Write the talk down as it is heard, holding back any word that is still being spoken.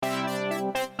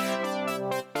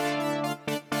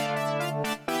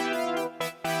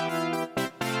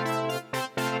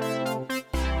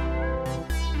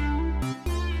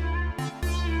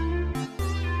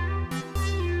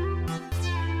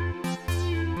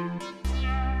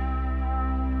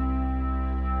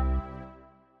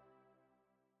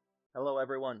Hello,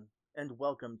 everyone, and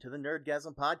welcome to the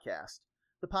Nerdgasm Podcast,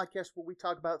 the podcast where we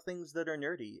talk about things that are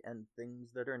nerdy and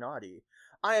things that are naughty.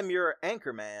 I am your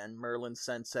anchorman, Merlin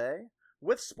Sensei.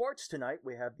 With sports tonight,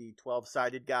 we have the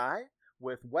 12-sided guy.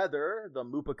 With weather, the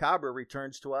Mupacabra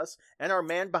returns to us, and our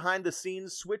man behind the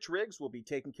scenes, Switch Riggs, will be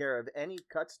taking care of any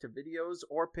cuts to videos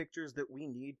or pictures that we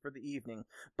need for the evening.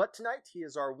 But tonight, he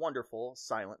is our wonderful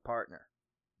silent partner.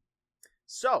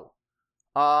 So,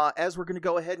 as we're going to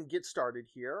go ahead and get started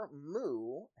here,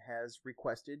 Moo has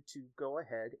requested to go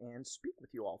ahead and speak with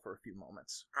you all for a few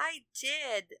moments. I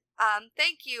did.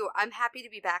 Thank you. I'm happy to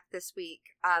be back this week.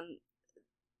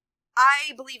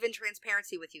 I believe in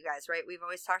transparency with you guys, right? We've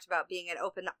always talked about being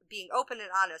open and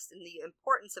honest, and the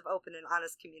importance of open and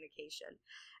honest communication.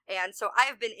 And so I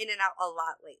have been in and out a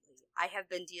lot lately. I have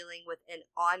been dealing with an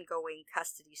ongoing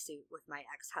custody suit with my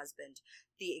ex-husband.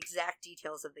 The exact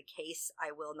details of the case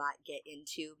I will not get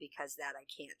into because that I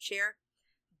can't share.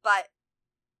 But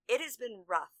it has been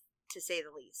rough, to say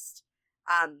the least.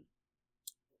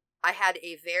 I had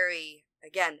a very,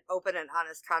 again, open and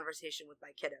honest conversation with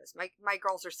my kiddos. My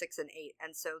girls are 6 and 8,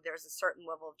 and so there's a certain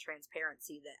level of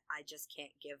transparency that I just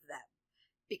can't give them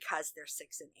because they're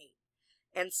 6 and 8.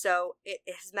 And so it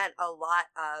has meant a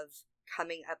lot of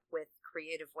coming up with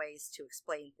creative ways to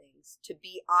explain things, to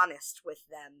be honest with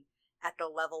them at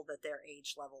the level that their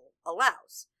age level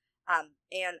allows.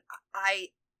 And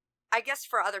I guess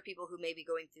for other people who may be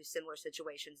going through similar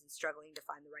situations and struggling to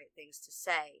find the right things to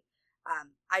say,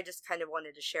 I just kind of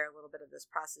wanted to share a little bit of this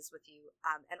process with you,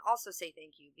 and also say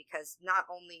thank you, because not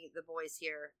only the boys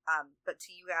here, but to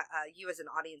you, you as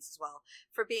an audience as well,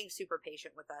 for being super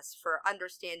patient with us, for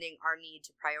understanding our need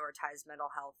to prioritize mental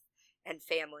health and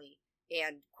family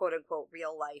and quote-unquote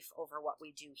real life over what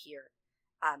we do here.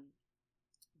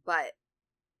 But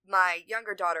my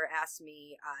younger daughter asked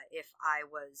me if I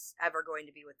was ever going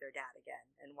to be with their dad again,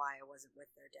 and why I wasn't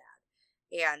with their dad.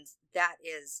 And that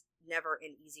is never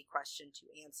an easy question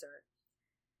to answer.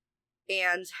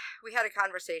 And we had a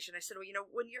conversation. I said, well,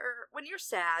 when you're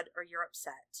sad or you're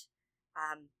upset,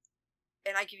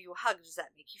 and I give you a hug, does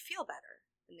that make you feel better?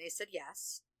 And they said,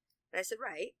 yes. And I said,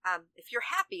 right. If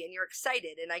you're happy and you're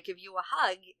excited and I give you a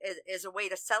hug as a way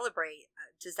to celebrate,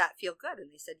 does that feel good?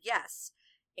 And they said, yes.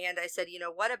 And I said,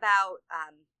 what about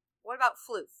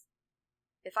Floof?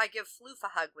 If I give Floof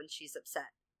a hug when she's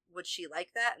upset, would she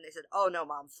like that? And they said, oh no,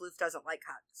 Mom, Floof doesn't like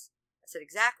hugs. I said,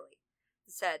 exactly.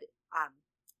 I said,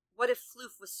 what if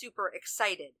Floof was super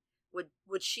excited?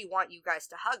 Would she want you guys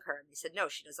to hug her? And they said, no,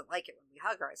 she doesn't like it when we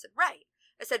hug her. I said, right.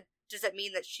 I said, does that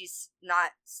mean that she's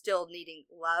not still needing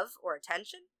love or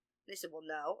attention? And they said, well,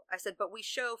 no. I said, but we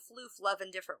show Floof love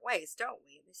in different ways, don't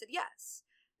we? And they said, yes.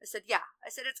 I said, yeah. I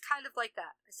said, it's kind of like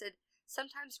that. I said,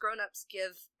 sometimes grown-ups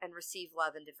give and receive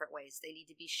love in different ways. They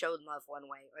need to be shown love one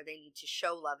way, or they need to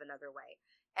show love another way.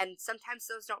 And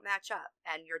sometimes those don't match up.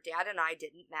 And your dad and I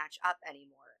didn't match up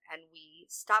anymore. And we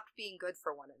stopped being good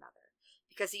for one another.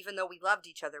 Because even though we loved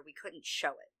each other, we couldn't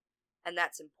show it. And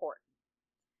that's important.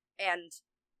 And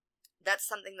that's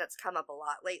something that's come up a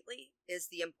lot lately, is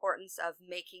the importance of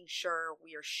making sure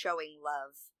we are showing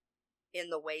love in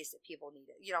the ways that people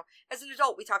need it. As an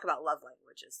adult, we talk about love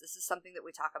languages. This is something that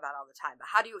we talk about all the time.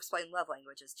 But how do you explain love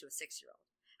languages to a 6-year-old?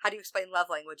 How do you explain love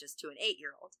languages to an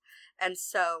 8-year-old? And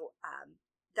so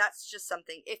that's just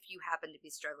something, if you happen to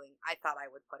be struggling, I thought I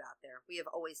would put out there. We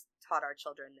have always taught our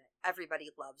children that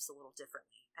everybody loves a little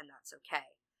differently, and that's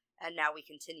okay. And now we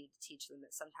continue to teach them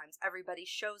that sometimes everybody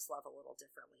shows love a little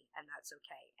differently, and that's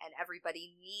okay. And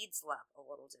everybody needs love a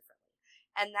little differently,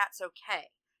 and that's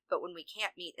okay. But when we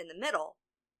can't meet in the middle,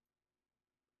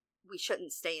 we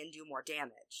shouldn't stay and do more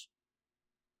damage.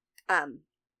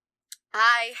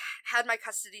 I had my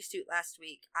custody suit last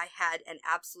week. I had an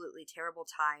absolutely terrible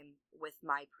time with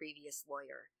my previous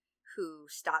lawyer, who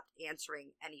stopped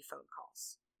answering any phone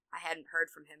calls. I hadn't heard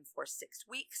from him for 6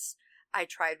 weeks. I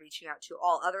tried reaching out to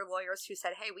all other lawyers who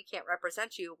said, hey, we can't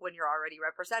represent you when you're already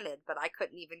represented. But I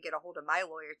couldn't even get a hold of my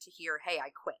lawyer to hear, hey,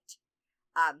 I quit.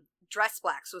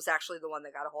 Dressblacks was actually the one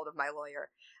that got a hold of my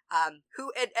lawyer,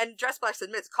 who Dressblacks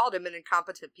admits called him an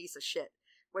incompetent piece of shit,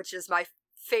 which is my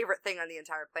favorite thing on the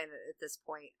entire planet at this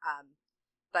point.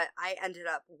 But I ended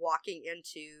up walking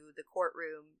into the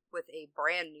courtroom with a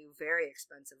brand new, very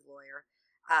expensive lawyer,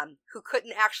 who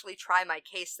couldn't actually try my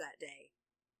case that day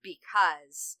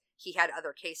because he had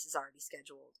other cases already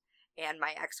scheduled, and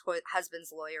my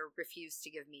ex-husband's lawyer refused to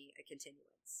give me a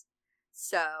continuance.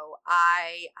 So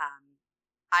I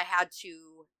had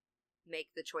to make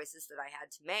the choices that I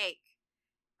had to make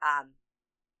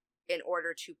in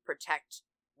order to protect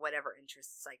whatever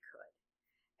interests I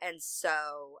could. And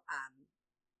so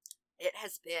it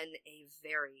has been a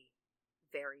very,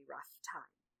 very rough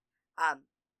time.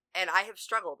 And I have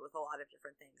struggled with a lot of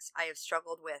different things. I have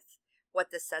struggled with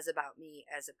what this says about me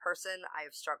as a person. I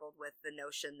have struggled with the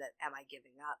notion that, am I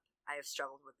giving up? I have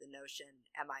struggled with the notion,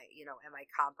 am I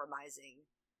compromising?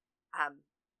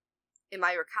 Am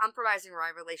I compromising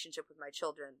my relationship with my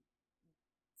children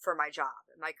for my job?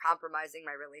 Am I compromising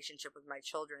my relationship with my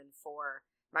children for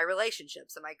my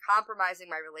relationships? Am I compromising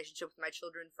my relationship with my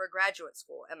children for graduate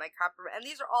school? And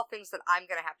these are all things that I'm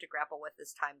going to have to grapple with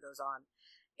as time goes on.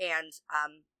 And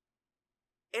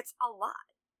it's a lot.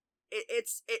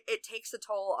 It takes a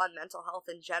toll on mental health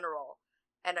in general.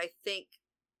 And I think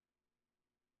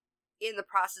in the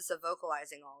process of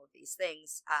vocalizing all of these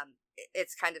things,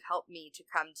 it's kind of helped me to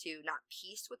come to not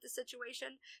peace with the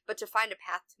situation, but to find a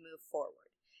path to move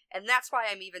forward. And that's why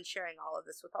I'm even sharing all of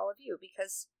this with all of you,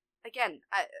 because, again,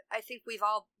 I think we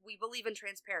believe in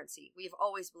transparency. We've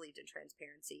always believed in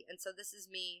transparency. And so this is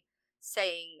me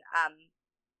saying,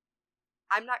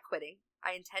 I'm not quitting.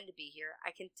 I intend to be here.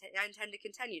 I intend to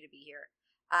continue to be here.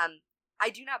 I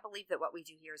do not believe that what we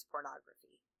do here is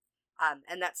pornography.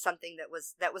 And that's something that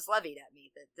was levied at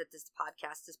me, that this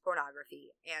podcast is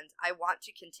pornography. And I want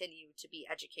to continue to be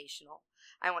educational.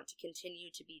 I want to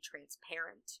continue to be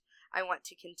transparent. I want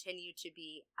to continue to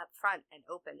be upfront and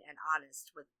open and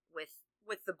honest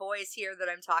with the boys here that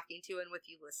I'm talking to and with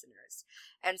you listeners.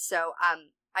 And so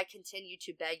I continue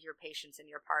to beg your patience and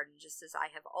your pardon, just as I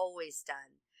have always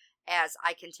done, as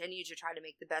I continue to try to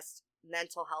make the best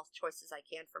mental health choices I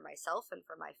can for myself and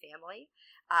for my family.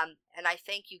 And I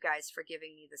thank you guys for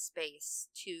giving me the space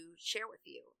to share with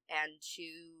you and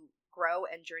to grow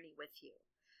and journey with you.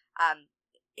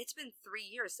 It's been 3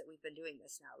 years that we've been doing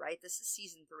this now, right? This is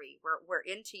season 3. We're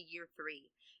into year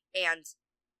 3. And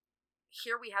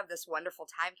here we have this wonderful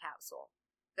time capsule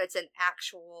that's an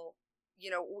actual,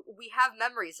 we have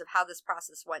memories of how this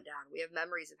process went down. We have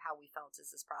memories of how we felt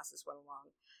as this process went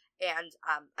along. And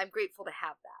I'm grateful to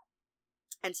have that.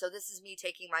 And so this is me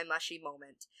taking my mushy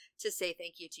moment to say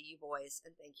thank you to you boys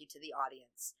and thank you to the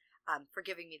audience for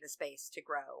giving me the space to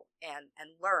grow and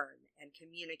learn and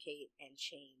communicate and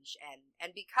change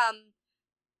and become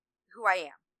who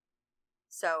I am.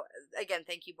 So again,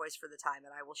 thank you boys for the time,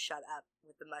 and I will shut up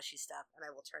with the mushy stuff and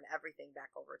I will turn everything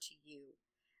back over to you,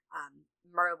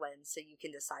 Merlin, so you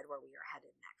can decide where we are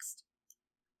headed next.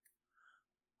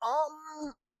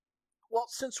 Well,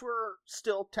 since we're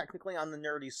still technically on the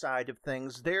nerdy side of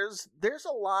things, there's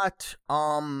a lot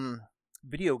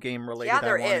video game related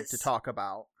I wanted to talk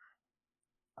about.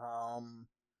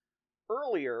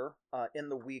 Earlier in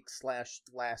the week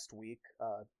 / last week,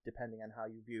 depending on how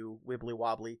you view wibbly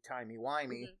wobbly timey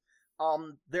wimey,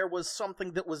 there was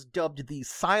something that was dubbed the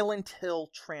Silent Hill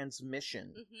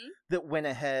transmission that went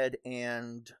ahead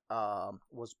and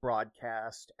was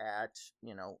broadcast at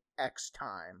X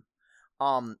time.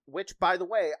 Which, by the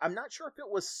way, I'm not sure if it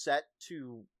was set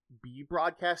to be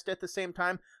broadcast at the same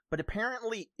time, but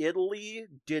apparently Italy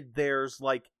did theirs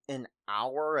like an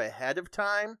hour ahead of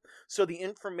time, so the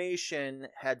information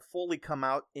had fully come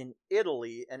out in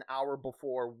Italy an hour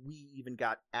before we even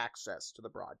got access to the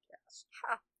broadcast.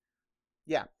 Huh.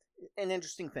 Yeah, an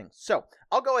interesting thing. So,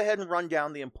 I'll go ahead and run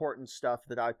down the important stuff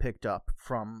that I picked up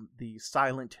from the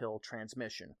Silent Hill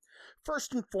transmission.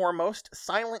 First and foremost,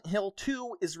 Silent Hill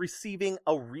 2 is receiving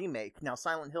a remake. Now,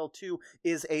 Silent Hill 2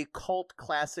 is a cult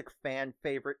classic fan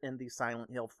favorite in the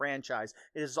Silent Hill franchise.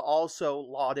 It is also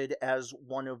lauded as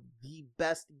one of the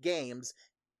best games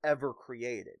ever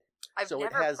created. I've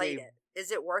never played it.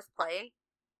 Is it worth playing?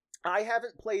 I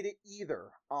haven't played it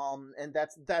either, and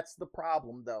that's the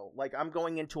problem, though. Like, I'm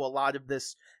going into a lot of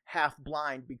this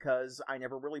half-blind because I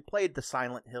never really played the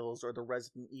Silent Hills or the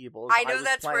Resident Evils. I know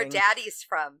that's where Daddy's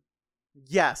from.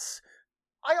 Yes.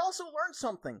 I also learned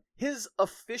something. His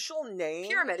official name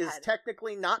is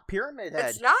technically not Pyramid Head.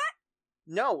 It's not?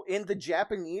 No, in the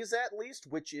Japanese, at least,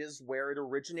 which is where it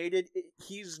originated,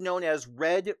 he's known as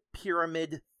Red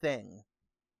Pyramid Thing.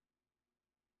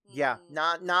 Yeah,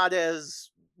 not as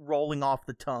rolling off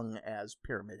the tongue as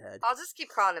Pyramid Head. I'll just keep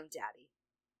calling him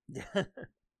Daddy.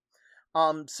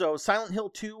 So Silent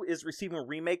Hill 2 is receiving a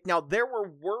remake. Now, there were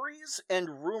worries and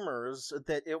rumors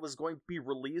that it was going to be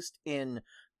released in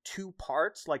 2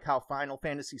 parts, like how Final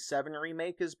Fantasy VII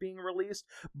Remake is being released,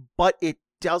 but it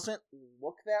doesn't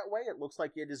look that way. It looks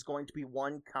like it is going to be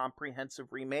one comprehensive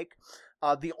remake.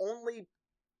 The only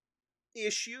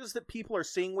issues that people are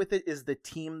seeing with it is the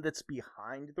team that's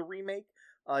behind the remake.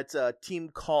 It's a team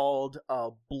called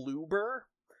Bloober.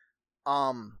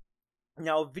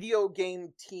 Now, video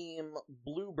game team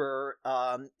Bloober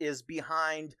is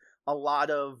behind a lot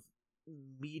of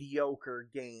mediocre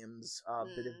games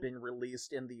that have been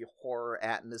released in the horror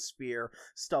atmosphere.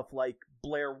 Stuff like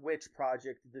Blair Witch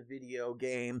Project, the video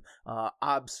game,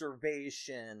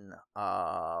 Observation,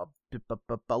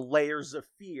 Layers of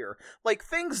Fear. Like,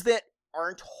 things that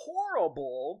aren't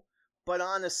horrible, but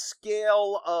on a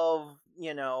scale of,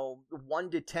 1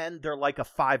 to 10, they're like a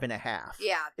 5.5.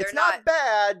 Yeah, it's not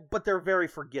bad, but they're very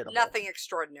forgettable. Nothing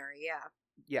extraordinary, yeah.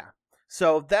 Yeah.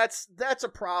 So that's a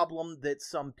problem that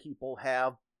some people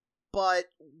have, but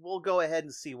we'll go ahead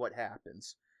and see what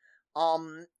happens.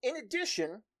 In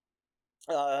addition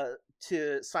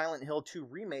to Silent Hill 2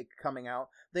 Remake coming out,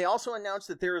 they also announced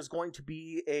that there is going to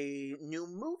be a new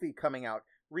movie coming out,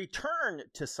 Return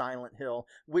to Silent Hill,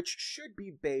 which should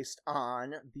be based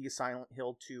on the Silent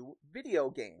Hill 2 video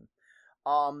game.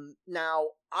 Now,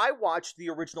 I watched the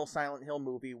original Silent Hill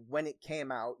movie when it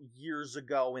came out years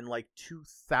ago in, like,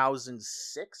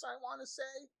 2006, I want to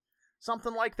say.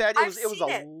 Something like that. It was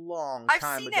a long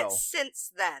time ago. I've seen it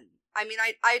since then. I mean,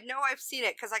 I know I've seen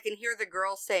it because I can hear the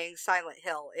girl saying Silent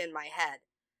Hill in my head.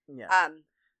 Yeah.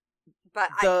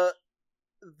 But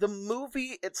the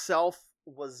movie itself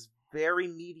was very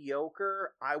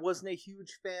mediocre. I wasn't a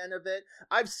huge fan of it.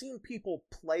 I've seen people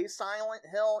play Silent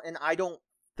Hill, and I don't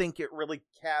think it really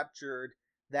captured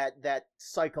that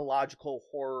psychological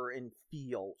horror and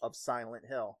feel of Silent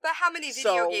Hill. But how many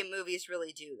video game movies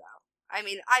really do, though? I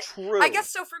mean, True. I guess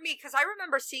so for me, because I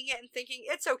remember seeing it and thinking,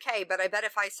 it's okay, but I bet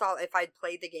if I'd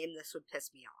played the game, this would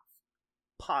piss me off.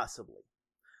 Possibly.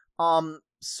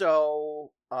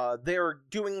 So they're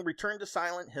doing Return to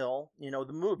Silent Hill, the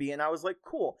movie, and I was like,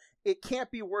 cool. It can't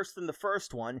be worse than the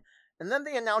first one. And then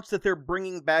they announced that they're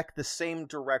bringing back the same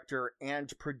director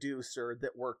and producer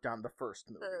that worked on the first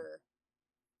movie.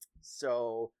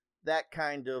 So that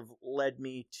kind of led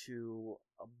me to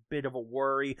a bit of a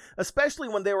worry, especially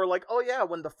when they were like, oh yeah,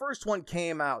 when the first one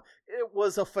came out, it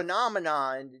was a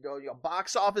phenomenon, a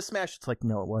box office smash. It's like,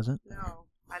 no, it wasn't. No,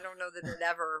 I don't know that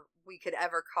we could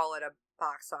ever call it a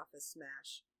box office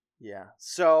smash. Yeah,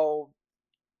 so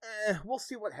we'll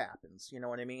see what happens, you know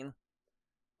what I mean?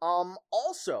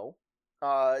 Also,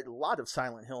 a lot of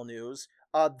Silent Hill news.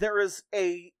 There is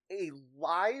a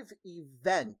live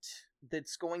event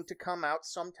that's going to come out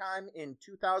sometime in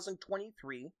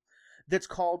 2023 that's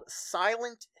called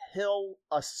Silent Hill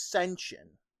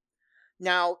Ascension.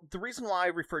 Now, the reason why I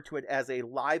refer to it as a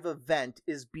live event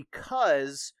is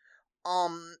because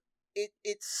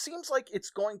it seems like it's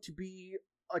going to be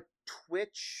a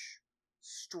Twitch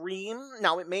stream.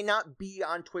 Now, it may not be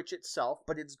on Twitch itself,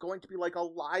 but it's going to be like a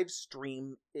live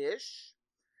stream-ish.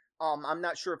 I'm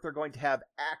not sure if they're going to have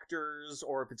actors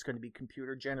or if it's going to be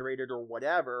computer generated or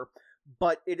whatever,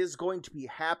 but it is going to be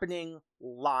happening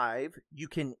live. You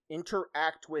can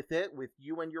interact with it, with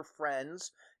you and your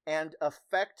friends, and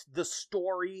affect the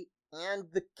story and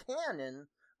the canon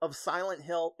of Silent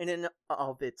Hill in and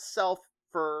of itself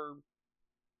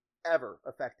forever,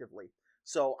 effectively.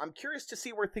 So I'm curious to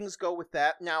see where things go with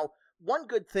that. Now, one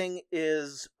good thing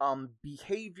is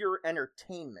Behavior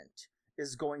Entertainment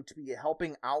is going to be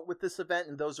helping out with this event,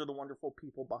 and those are the wonderful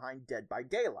people behind Dead by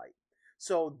Daylight.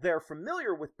 So they're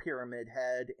familiar with Pyramid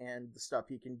Head and the stuff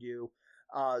he can do.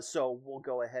 So we'll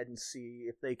go ahead and see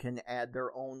if they can add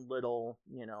their own little,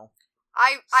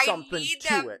 I something need to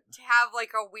them it. to have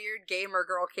like a weird gamer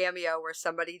girl cameo where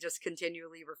somebody just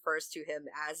continually refers to him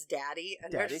as Daddy,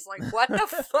 and they're just like, what the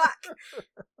fuck?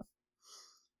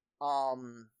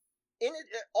 In it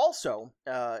also,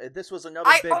 this was another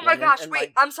big one. Oh my gosh,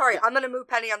 wait, I'm sorry, I'm gonna move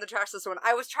Penny on the trash this one.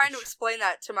 I was trying to explain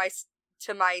that to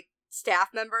my staff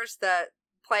members that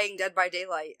playing Dead by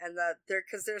Daylight, and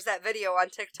because there's that video on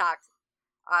TikTok,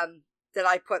 that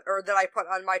I put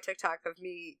on my TikTok of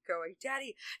me going,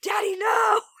 Daddy,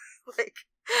 no! Like,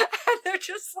 and they're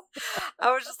just,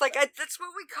 I was just like, that's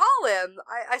what we call him.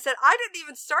 I said, I didn't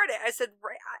even start it. I said,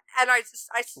 and I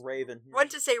Raven.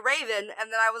 went to say Raven,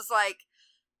 and then I was like,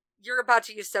 you're about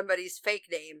to use somebody's fake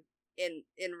name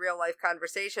in real life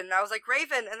conversation. And I was like,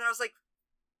 Raven, and then I was like,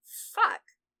 fuck.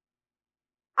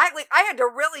 I had to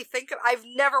really think I've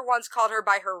never once called her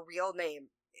by her real name,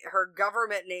 her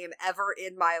government name ever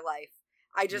in my life.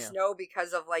 I just know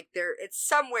because of it's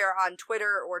somewhere on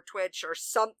Twitter or Twitch or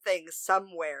something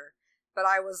somewhere. But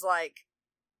I was like,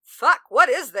 fuck, what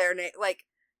is their name? Like,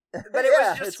 but it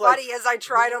was just funny as I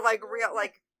try to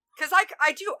because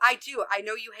I do. I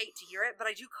know you hate to hear it, but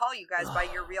I do call you guys by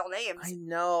your real names. I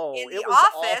know. In the it was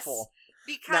office. Awful.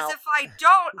 Because if I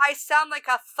don't, I sound like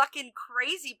a fucking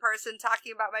crazy person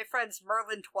talking about my friends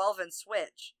Merlin 12 and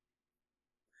Switch.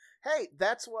 Hey,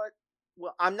 that's what...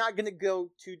 Well, I'm not going to go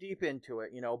too deep into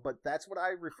it, but that's what I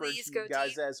referred to you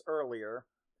guys as earlier.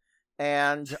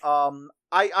 And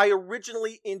I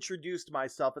originally introduced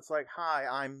myself. It's like, hi,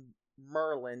 I'm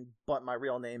Merlin, but my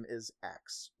real name is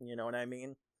X. You know what I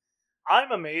mean?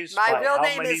 I'm amazed My by real how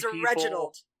name many is people...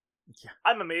 Reginald. Yeah.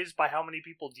 I'm amazed by how many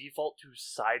people default to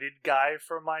Sided Guy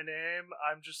for my name.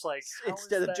 I'm just like,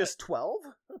 instead of just 12?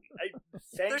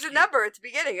 There's a number at the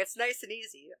beginning. It's nice and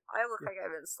easy. I look like I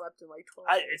haven't slept in like 12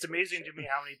 days. It's amazing to me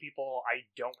how many people I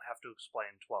don't have to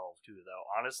explain 12 to, though.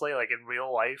 Honestly, like in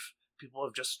real life, people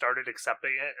have just started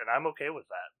accepting it, and I'm okay with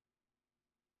that.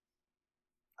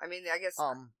 I mean, I guess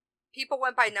people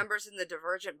went by numbers in the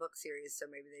Divergent book series, so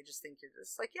maybe they just think you're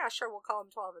just like, yeah, sure, we'll call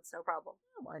him 12. It's no problem.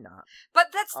 Why not?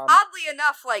 But that's oddly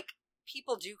enough, like,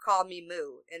 people do call me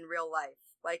Moo in real life.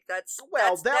 Like, that's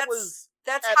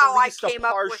how I came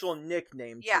up with... partial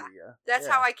nickname to you. That's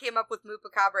how I came up with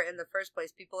Moopacabra in the first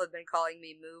place. People have been calling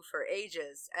me Moo for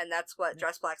ages, and that's what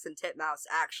Dressblacks and Titmouse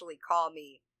actually call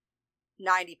me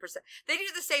 90%. They do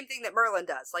the same thing that Merlin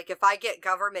does. Like, if I get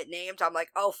government named, I'm like,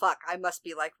 oh, fuck, I must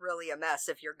be, like, really a mess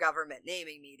if you're government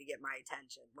naming me to get my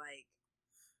attention. Like...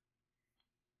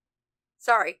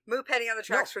 Sorry, Moo Penny on the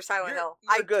tracks for Silent Hill.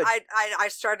 You're good. I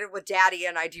started with Daddy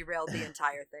and I derailed the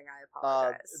entire thing. I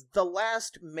apologize. The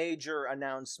last major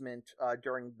announcement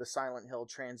during the Silent Hill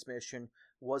transmission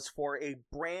was for a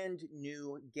brand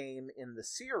new game in the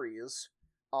series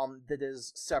that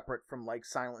is separate from like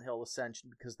Silent Hill Ascension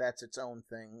because that's its own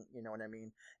thing, you know what I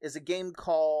mean, is a game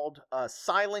called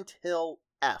Silent Hill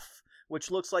F, which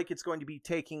looks like it's going to be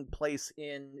taking place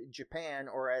in Japan,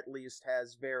 or at least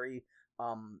has very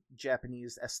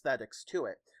Japanese aesthetics to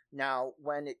it. Now,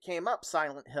 when it came up,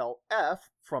 Silent Hill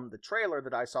F, from the trailer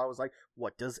that I saw, was like,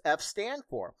 what does F stand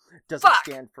for? Does it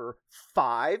stand for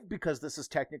 5? Because this is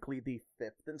technically the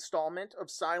 5th installment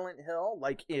of Silent Hill.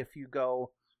 Like, if you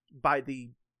go by the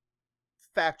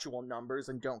factual numbers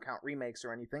and don't count remakes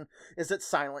or anything. Is it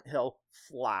Silent Hill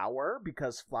Flower?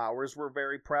 Because flowers were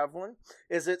very prevalent.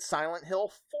 Is it Silent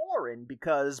Hill Foreign?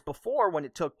 Because before, when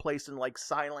it took place in, like,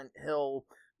 Silent Hill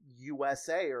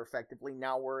USA, or effectively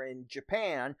now we're in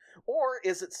Japan, or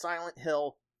is it Silent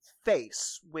Hill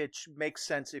Face, which makes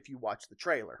sense if you watch the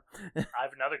trailer. I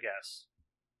have another guess.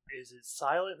 Is it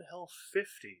Silent Hill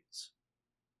 50s?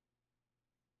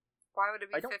 Why would it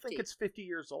be 50? I don't think it's 50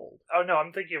 years old. Oh no,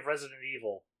 I'm thinking of Resident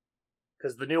Evil.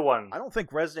 Because the new one... I don't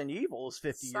think Resident Evil is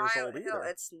 50 years old either. Hill,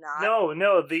 it's not. No,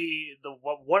 the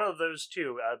one of those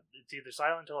two, it's either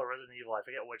Silent Hill or Resident Evil, I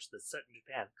forget which, that's set in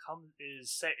Japan, is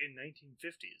set in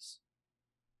 1950s.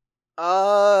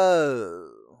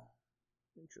 Oh.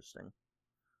 Interesting.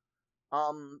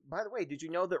 By the way, did you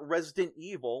know that Resident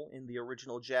Evil in the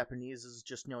original Japanese is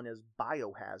just known as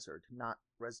Biohazard, not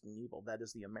Resident Evil? That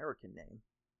is the American name.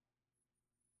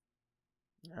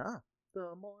 Yeah.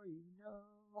 The more you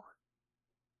know.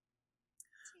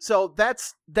 So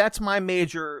that's my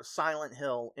major Silent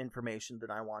Hill information that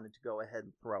I wanted to go ahead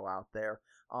and throw out there.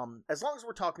 As long as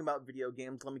we're talking about video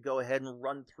games, let me go ahead and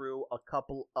run through a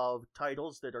couple of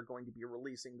titles that are going to be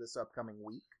releasing this upcoming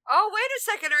week. Oh, wait a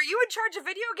second. Are you in charge of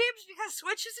video games because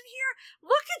Switch isn't here?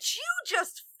 Look at you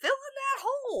just filling that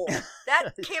hole.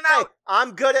 That came out... Hey,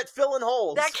 I'm good at filling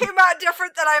holes. That came out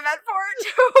different than I meant for it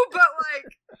to, but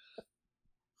like...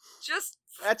 Just...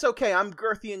 That's okay. I'm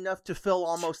girthy enough to fill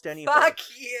almost anything. Fuck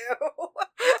you.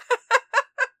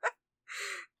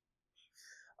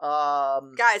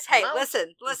 Guys, hey,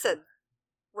 listen.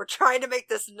 We're trying to make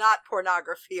this not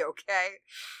pornography, okay?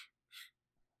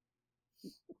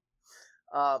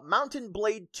 Mountain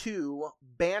Blade 2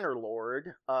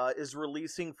 Bannerlord is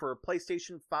releasing for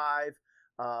PlayStation 5,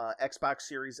 Xbox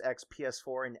Series X,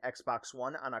 PS4, and Xbox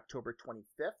One on October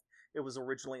 25th. It was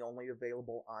originally only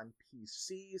available on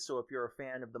PC, so if you're a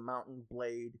fan of the Mount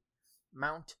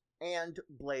and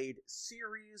Blade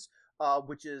series,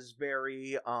 which is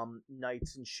very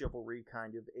Knights and Chivalry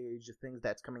kind of age of things,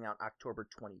 that's coming out October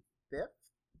 25th.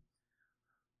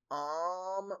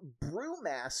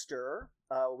 Brewmaster,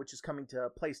 which is coming to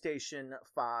PlayStation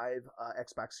 5,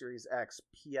 Xbox Series X,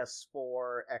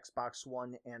 PS4, Xbox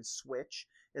One, and Switch,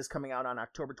 is coming out on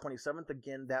October 27th.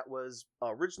 Again, that was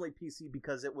originally PC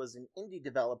because it was an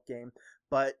indie-developed game,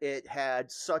 but it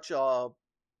had such a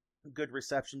good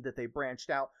reception that they branched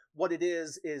out. What it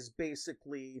is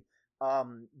basically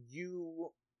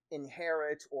you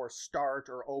inherit or start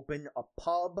or open a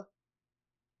pub,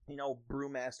 you know,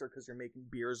 brewmaster because you're making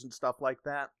beers and stuff like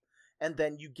that. And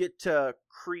then you get to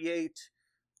create,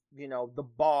 you know, the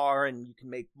bar, and you can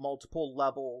make multiple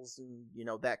levels and, you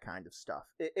know, that kind of stuff.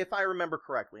 If I remember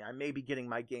correctly, I may be getting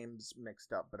my games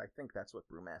mixed up, but I think that's what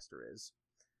Brewmaster is.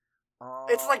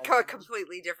 It's like a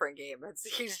completely different game.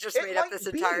 He's just made up this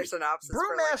entire synopsis.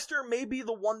 Brewmaster may be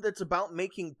the one that's about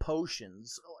making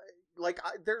potions.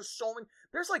 there's so many.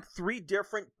 There's like 3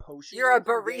 different potion. You're a games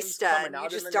barista coming and you out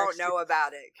in just the don't next know year.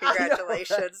 about it. I know.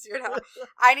 Congratulations.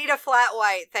 I need a flat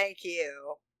white, thank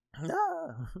you.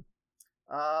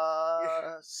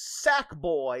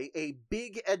 Sackboy: A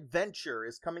Big Adventure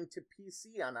is coming to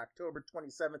PC on October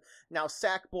 27th. Now,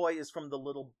 Sackboy is from the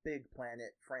Little Big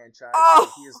Planet franchise.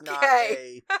 Oh, so he is okay. not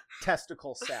a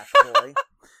testicle sackboy.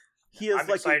 He is I'm like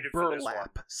a excited for this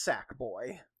burlap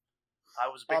sackboy. I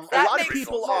was a big A fan lot of of the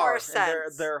people original more are, series. and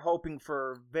sense. they're hoping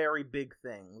for very big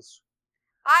things.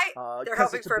 They're 'cause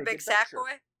hoping it's for a big sack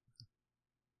adventure.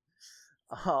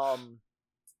 boy.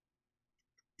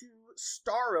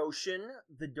 Star Ocean: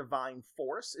 The Divine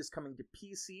Force is coming to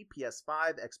PC,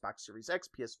 PS5, Xbox Series X,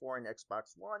 PS4, and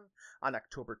Xbox One on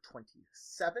October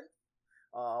 27th.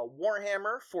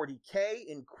 Warhammer 40k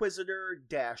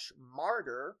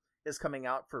Inquisitor-Martyr is coming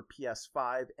out for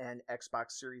PS5 and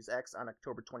Xbox Series X on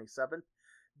October 27th.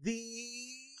 The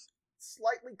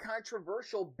slightly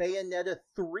controversial Bayonetta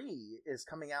 3 is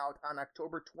coming out on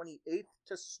October 28th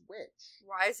to Switch.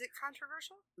 Why is it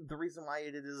controversial? The reason why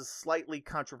it is slightly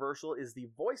controversial is the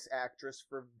voice actress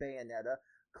for Bayonetta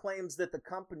claims that the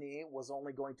company was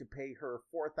only going to pay her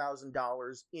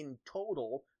 $4,000 in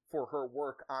total for her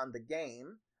work on the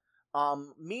game.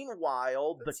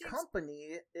 Meanwhile, the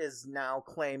company is now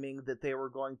claiming that they were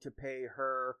going to pay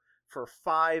her for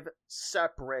 5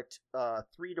 separate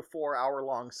 3 to 4 hour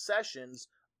long sessions,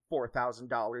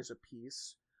 $4,000 a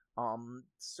piece.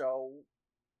 So,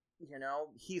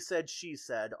 he said, she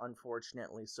said,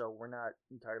 unfortunately, so we're not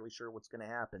entirely sure what's going to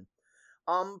happen.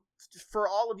 For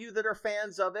all of you that are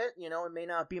fans of it, it may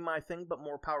not be my thing, but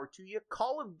more power to you.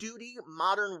 Call of Duty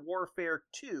Modern Warfare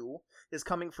 2 is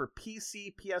coming for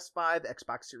PC, PS5,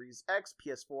 Xbox Series X,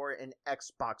 PS4, and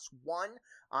Xbox One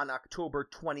on October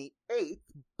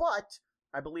 28th, but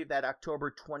I believe that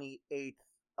October 28th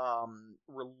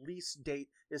release date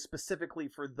is specifically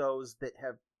for those that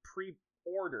have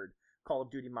pre-ordered Call of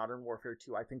Duty Modern Warfare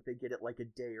 2. I think they get it like a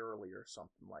day early or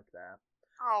something like that.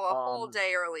 Oh, a whole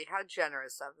day early. How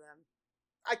generous of them.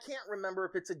 I can't remember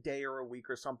if it's a day or a week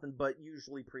or something, but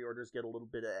usually pre-orders get a little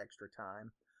bit of extra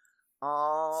time. So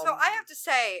I have to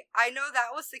say, I know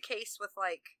that was the case with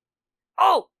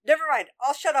oh, never mind.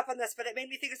 I'll shut up on this, but it made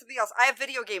me think of something else. I have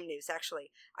video game news,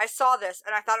 actually. I saw this,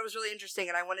 and I thought it was really interesting,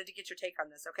 and I wanted to get your take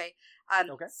on this, okay?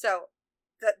 Okay. So,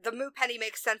 the Moo Penny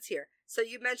makes sense here. So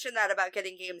you mentioned that about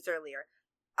getting games earlier.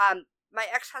 My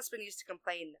ex-husband used to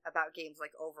complain about games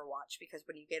like Overwatch, because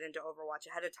when you get into Overwatch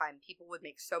ahead of time, people would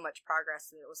make so much progress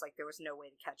that it was like there was no way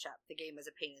to catch up. The game is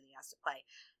a pain in the ass to play.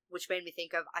 Which made me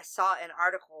think of, I saw an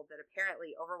article that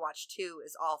apparently Overwatch 2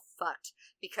 is all fucked,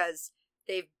 because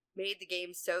they've made the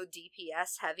game so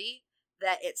DPS heavy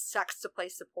that it sucks to play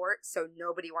support, so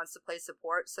nobody wants to play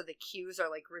support, so the queues are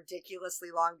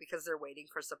ridiculously long because they're waiting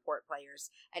for support players,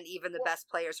 and even the best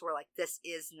players were like, this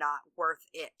is not worth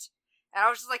it. And I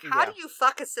was just like, how do you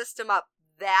fuck a system up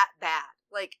that bad?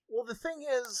 Well, the thing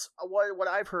is, what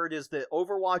I've heard is that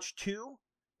Overwatch 2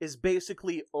 is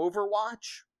basically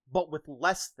Overwatch, but with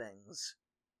less things.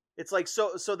 It's like,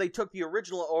 so they took the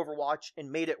original Overwatch and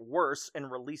made it worse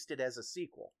and released it as a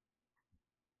sequel.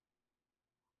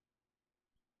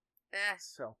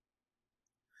 So.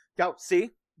 Go,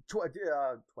 see? 12.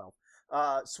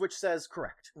 Switch says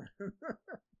correct.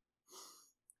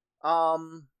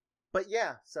 But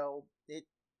yeah, so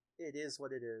it is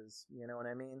what it is. You know what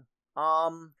I mean?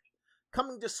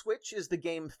 Coming to Switch is the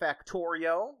game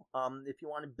Factorio. If you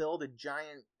want to build a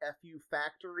giant FU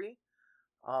factory,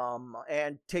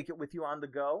 and take it with you on the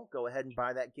go, go ahead and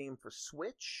buy that game for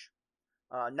Switch.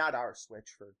 Not our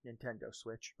Switch, for Nintendo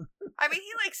Switch. I mean,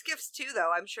 he likes gifts too,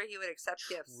 though. I'm sure he would accept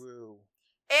gifts. True.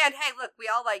 And hey, look, we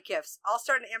all like gifts. I'll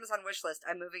start an Amazon wish list.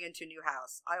 I'm moving into a new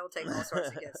house. I will take all sorts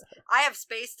of gifts. I have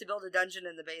space to build a dungeon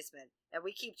in the basement, and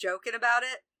we keep joking about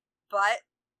it, but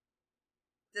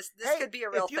this could be a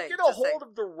real thing. If you get a hold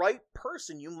of the right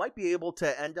person, you might be able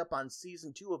to end up on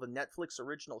season 2 of a Netflix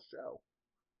original show.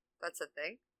 That's a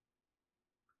thing?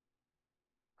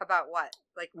 About what?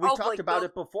 We talked about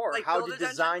it before. How to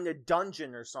design dungeon? a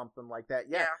dungeon or something like that.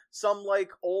 Yeah. Yeah. Some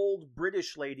old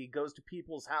British lady goes to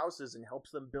people's houses and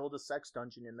helps them build a sex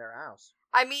dungeon in their house.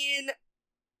 I mean,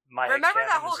 My remember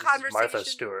that headcanon whole is conversation? Martha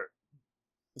Stewart.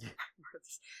 Remember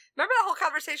that whole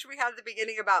conversation we had at the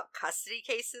beginning about custody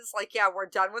cases? We're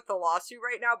done with the lawsuit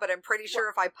right now, but I'm pretty sure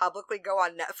if I publicly go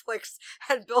on Netflix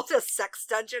and build a sex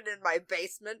dungeon in my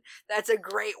basement, that's a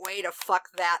great way to fuck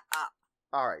that up.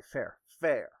 Alright, fair.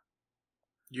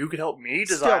 You could help me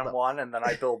Still design though. one, and then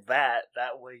I build that.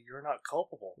 That way you're not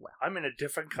culpable. I'm in a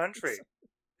different country.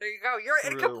 There you go. You're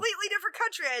in a True. completely different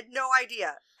country. I had no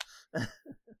idea.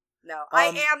 No, I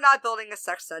am not building a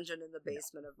sex dungeon in the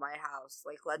basement of my house.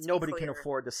 Like, let's Nobody be clear. can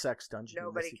afford the sex dungeon.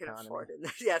 Nobody in this can economy. afford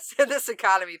it. Yes, in this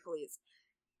economy, please.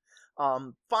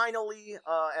 Finally,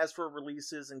 as for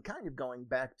releases and kind of going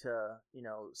back to,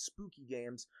 spooky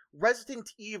games, Resident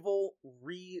Evil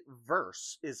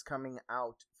Reverse is coming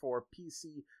out for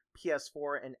PC,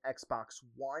 PS4, and Xbox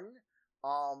One.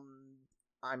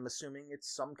 I'm assuming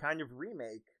it's some kind of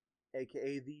remake,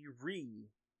 aka the re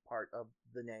part of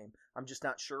the name. I'm just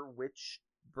not sure which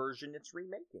version it's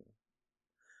remaking.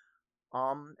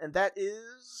 And that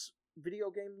is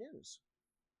video game news.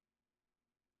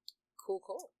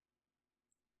 Cool.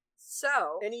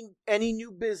 So, any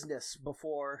new business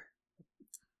before?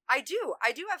 I do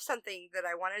have something that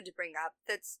I wanted to bring up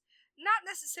that's not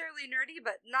necessarily nerdy,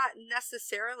 but not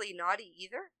necessarily naughty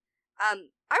either. I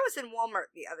was in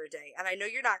Walmart the other day, and I know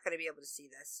you're not going to be able to see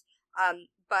this,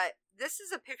 but this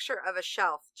is a picture of a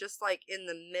shelf, just like in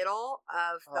the middle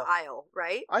of the aisle,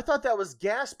 right? I thought that was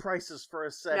gas prices for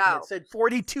a second. No. It said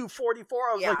 $42.44.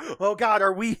 I was Yeah. like, oh God,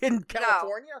 are we in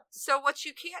California? No. So what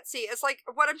you can't see is, like,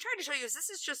 what I'm trying to show you is this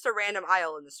is just a random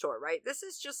aisle in the store, right? This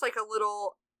is just like a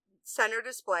little center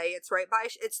display. It's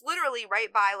literally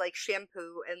right by like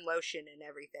shampoo and lotion and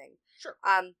everything. Sure.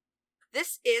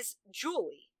 This is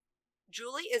Julie.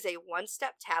 Julie is a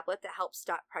one-step tablet that helps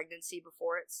stop pregnancy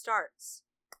before it starts.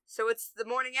 So it's the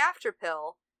morning after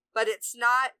pill, but it's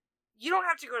not, you don't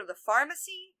have to go to the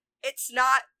pharmacy. It's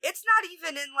not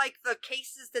even in like the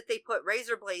cases that they put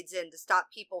razor blades in to stop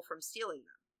people from stealing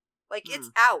them. Like, it's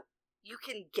out. You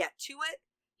can get to it.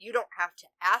 You don't have to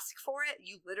ask for it.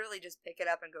 You literally just pick it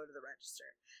up and go to the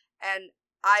register. And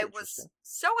I was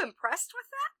so impressed with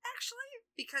that, actually,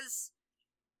 because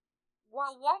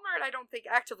while Walmart, I don't think,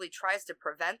 actively tries to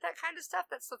prevent that kind of stuff,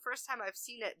 that's the first time I've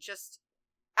seen it just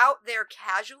out there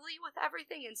casually with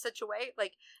everything in such a way.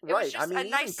 Like, it was just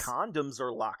even condoms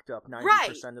are locked up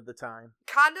 90% of the time.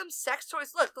 Condoms, sex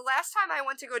toys. Look, the last time I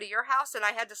went to go to your house and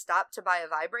I had to stop to buy a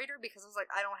vibrator because I was like,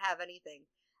 I don't have anything.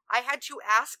 I had to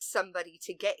ask somebody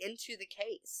to get into the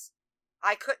case.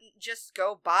 I couldn't just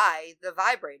go buy the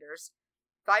vibrators.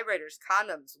 Vibrators,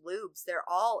 condoms, lubes, they're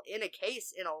all in a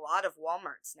case in a lot of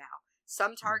Walmarts now.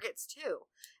 Some Targets too.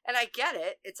 And I get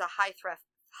it. It's a high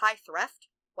theft?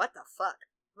 What the fuck?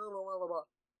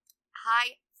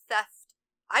 High theft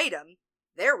item.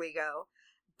 There we go.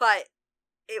 But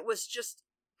it was just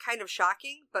kind of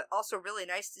shocking, but also really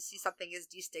nice to see something as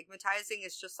destigmatizing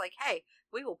as just like, hey,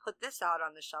 we will put this out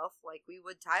on the shelf like we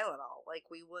would Tylenol, like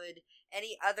we would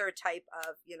any other type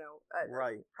of,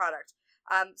 product.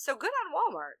 So good on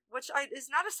Walmart, which is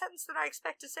not a sentence that I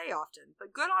expect to say often,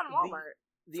 but good on Walmart.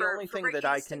 The only thing that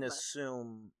I can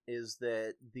assume is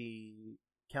that the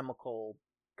chemical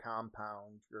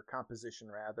compound, or composition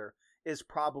rather, is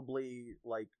probably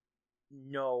like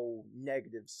no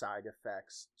negative side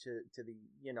effects to the,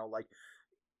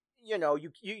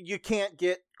 you can't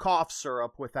get cough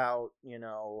syrup without,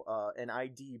 an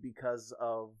ID because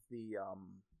of the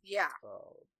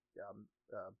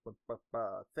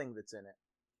thing that's in it.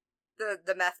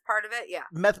 The meth part of it, yeah.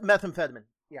 Methamphetamine,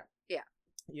 yeah. Yeah.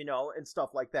 And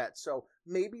stuff like that. So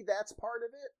maybe that's part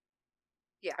of it.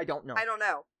 Yeah. I don't know.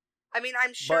 I mean,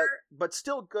 I'm sure. But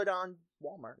still good on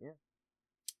Walmart, yeah.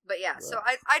 But yeah, so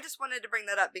I just wanted to bring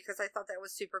that up because I thought that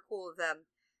was super cool of them.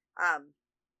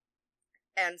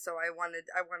 And so I wanted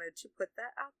to put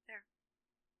that out there.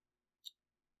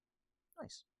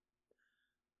 Nice.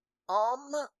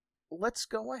 Let's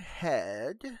go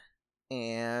ahead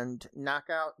and knock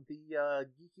out the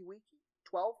Geeky Weeky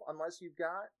 12, unless you've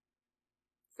got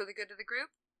for the good of the group.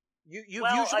 You've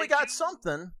usually got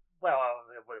something. Well,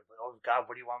 oh God,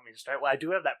 what do you want me to start? Well, I do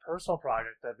have that personal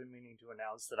project I've been meaning to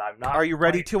announce that I'm not. Are you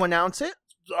ready to announce it?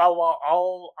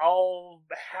 I'll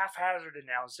haphazard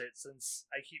announce it since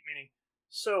I keep meaning.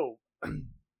 So,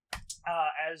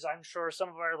 as I'm sure some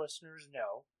of our listeners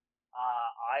know,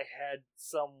 I had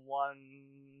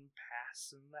someone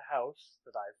pass in the house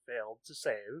that I failed to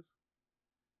save,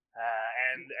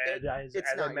 and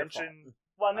as I mentioned.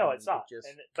 Well, no, it's not.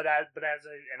 But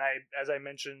as I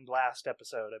mentioned last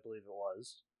episode, I believe it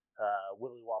was,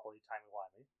 Willy Wobbly, Timey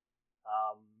Wimey.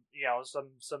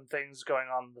 Some things going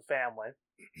on in the family.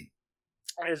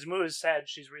 As Moo has said,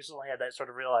 she's recently had that sort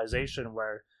of realization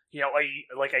where,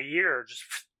 like a year just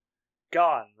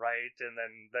gone, right? And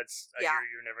then that's a year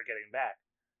you're never getting back.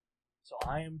 So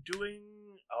I am doing,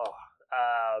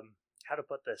 how to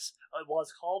put this? Well,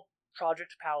 it's called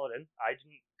Project Paladin. I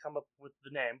didn't come up with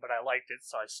the name, but I liked it,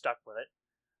 so I stuck with it.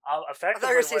 Effectively, I thought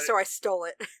you were going to say, so I stole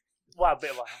it. Well,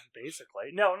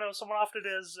 basically. No, someone offered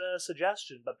it as a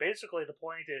suggestion, but basically the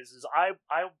point is I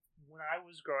when I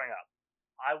was growing up,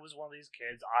 I was one of these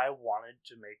kids. I wanted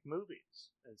to make movies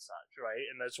and such, right?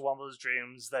 And that's one of those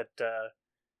dreams that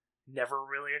never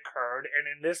really occurred. And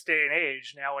in this day and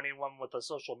age, now anyone with a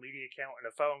social media account and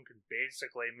a phone can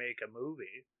basically make a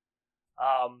movie.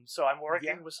 So I'm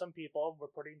working with some people.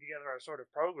 We're putting together a sort of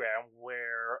program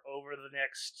where over the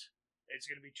next, it's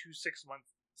going to be 2 6-month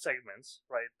segments,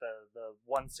 right? The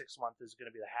 1 6 month is going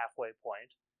to be the halfway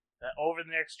point. Over the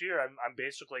next year, I'm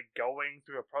basically going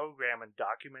through a program and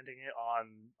documenting it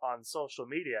on social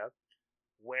media,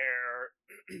 where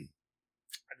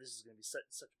this is going to be such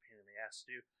a pain in the ass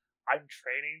to do. I'm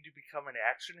training to become an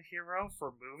action hero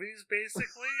for movies,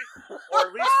 basically, or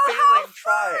at least failing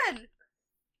trying.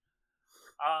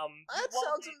 That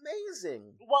sounds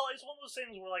amazing. Well, it's one of those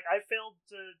things where, like, I failed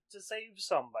to save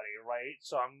somebody, right?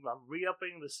 So I'm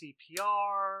re-upping the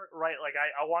CPR, right? Like,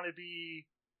 I want to be...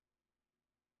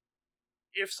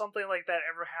 If something like that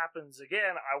ever happens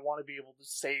again, I want to be able to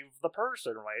save the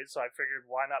person, right? So I figured,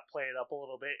 why not play it up a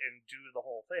little bit and do the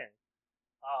whole thing?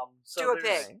 So do a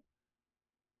pig.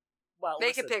 Well,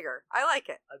 make it bigger. I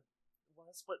like it.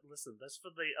 That's for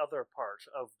the other part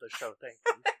of the show. Thank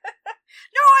you.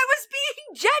 No, I was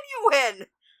being genuine.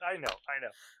 I know. I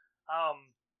know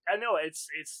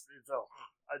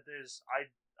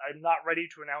I'm not ready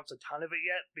to announce a ton of it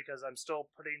yet because I'm still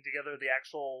putting together the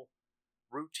actual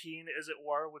routine, as it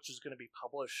were, which is going to be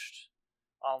published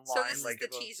online. So this is the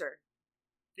teaser.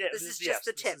 Yeah, this is just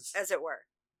the tip, as it were.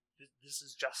 This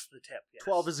is just the tip. Yes.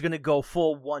 12 is going to go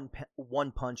full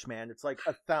one punch man. It's like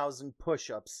 1,000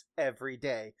 push-ups every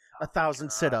day, 1,000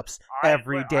 sit-ups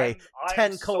every day,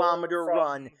 10-kilometer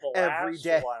run every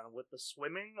day. With the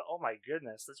swimming, oh my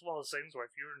goodness, that's one of those things where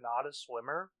if you're not a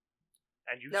swimmer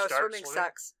and you start swimming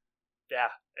sucks. Yeah,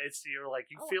 you're like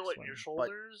you feel it in your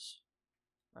shoulders.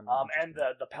 And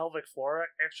the pelvic floor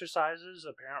exercises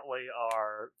apparently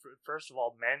are, first of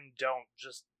all, men don't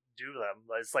just do them.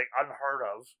 It's like unheard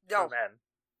of for men.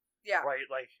 Yeah. Right?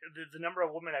 Like the number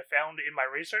of women I found in my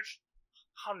research,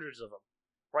 hundreds of them.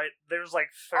 Right? There's like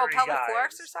 30 pelvic guys. floor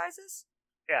exercises?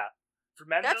 Yeah. For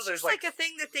men, that's there's just like a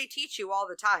thing that they teach you all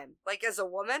the time. Like as a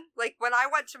woman, like when I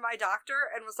went to my doctor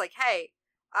and was like, "Hey,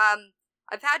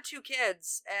 I've had 2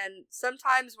 kids, and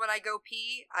sometimes when I go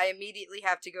pee, I immediately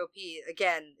have to go pee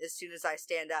again as soon as I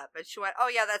stand up." And she went, "Oh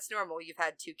yeah, that's normal. You've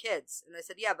had 2 kids." And I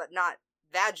said, "Yeah, but not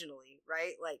vaginally,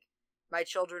 right? Like, my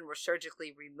children were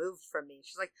surgically removed from me."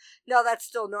 She's like, "No, that's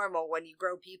still normal. When you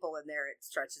grow people in there, it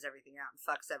stretches everything out and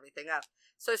fucks everything up."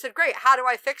 So I said, "Great, how do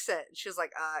I fix it?" And she was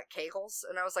like, Kegels.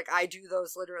 And I was like, "I do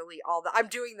those literally I'm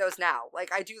doing those now.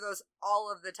 Like, I do those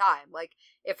all of the time. Like,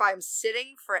 if I'm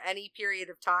sitting for any period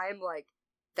of time, like,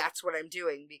 that's what I'm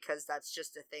doing, because that's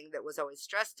just a thing that was always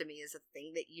stressed to me, is a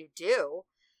thing that you do.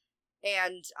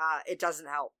 And it doesn't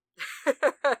help."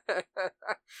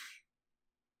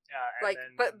 Like,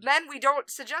 but men, we don't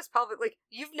suggest pelvic. Like,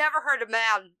 you've never heard a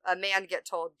man get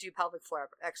told do pelvic floor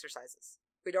exercises.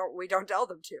 We don't tell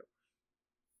them to.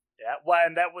 Yeah, well,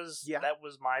 and that was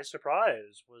my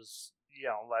surprise. Was, you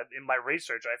know, in my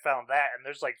research I found that, and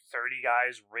there's like 30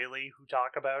 guys really who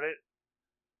talk about it,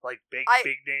 like big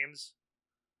names.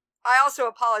 I also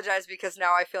apologize because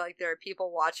now I feel like there are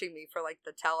people watching me for like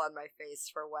the tell on my face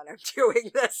for when I'm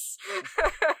doing this.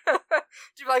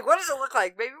 To be like, what does it look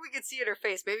like? Maybe we can see it in her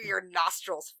face. Maybe your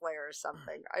nostrils flare or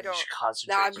something. I don't.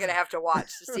 Now I'm gonna have to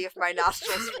watch to see if my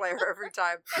nostrils flare every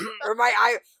time, or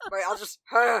I'll just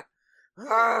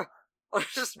I'll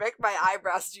just make my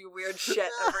eyebrows do weird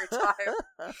shit every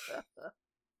time.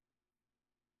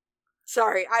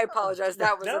 Sorry, I apologize.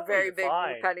 That was a very big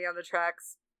penny on the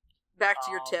tracks. Back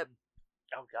to your tip.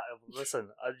 Oh god, listen,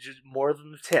 just more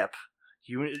than the tip.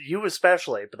 You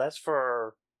especially, but that's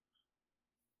for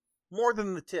more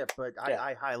than the tip. But yeah.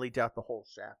 I highly doubt the whole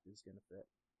shaft is going to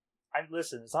fit.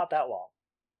 Listen, it's not that long.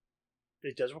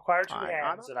 It does require 2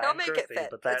 hands, and he'll make it fit.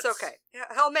 But it's okay.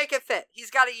 He'll make it fit.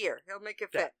 He's got a year. He'll make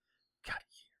it fit. Got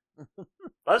a year.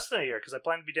 Less than a year, because I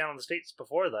plan to be down in the States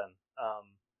before then.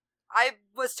 I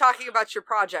was talking about your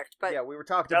project, but yeah, we were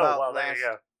talking about last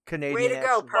Canadian. Way to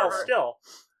go, pervert.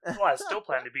 I still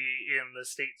plan to be in the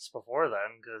States before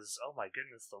then, because oh my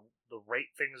goodness, the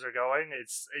rate things are going.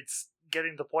 It's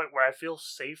getting to the point where I feel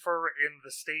safer in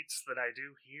the States than I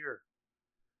do here.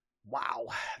 Wow,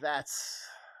 that's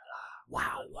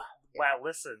wow. Wow,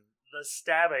 listen, the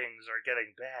stabbings are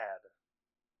getting bad.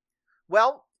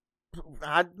 Well,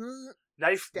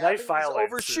 knife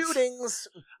violence, overshootings.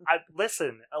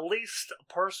 Listen, at least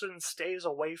a person stays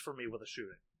away from me with a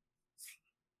shooting.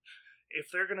 If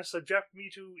they're going to subject me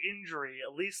to injury,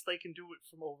 at least they can do it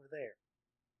from over there.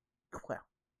 Well,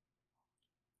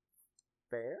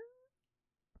 fair.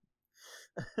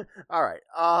 All right.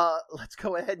 Let's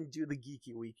go ahead and do the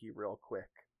Geeky Weeky real quick.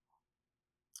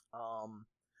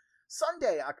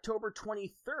 Sunday, October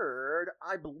 23rd,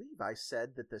 I believe I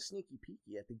said that the sneaky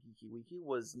peeky at the Geeky Weeky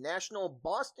was National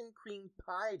Boston Cream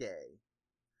Pie Day.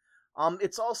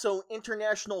 It's also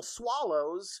International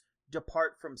Swallows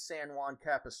Depart from San Juan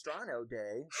Capistrano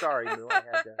Day. Sorry, Moo, I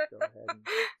had to go ahead and...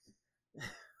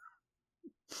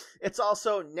 It's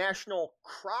also National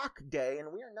Croc Day,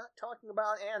 and we are not talking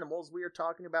about animals. We are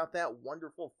talking about that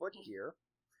wonderful footgear.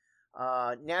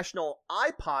 National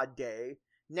iPod Day,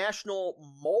 National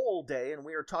Mole Day, and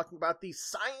we are talking about the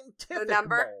scientific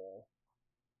mole.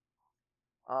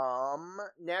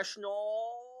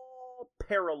 National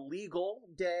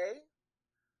Paralegal Day.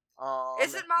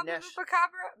 Is it Mama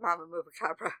Mupacabra? Mama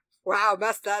Mupacabra. Wow,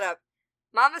 messed that up.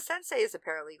 Mama Sensei is a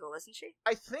paralegal, isn't she?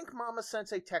 I think Mama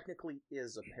Sensei technically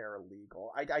is a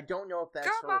paralegal. I don't know if that's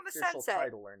her Mama official Sensei.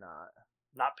 title or not.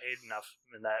 Not paid enough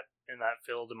in that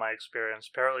field, in my experience.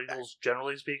 Paralegals,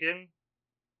 generally speaking.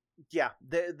 Yeah,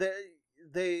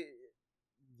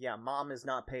 yeah, Mom is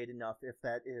not paid enough, if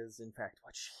that is in fact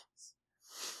what she is.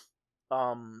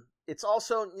 It's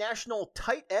also National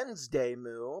Tight Ends Day,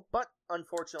 Moo, but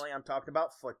unfortunately I'm talking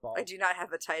about football. I do not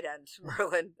have a tight end,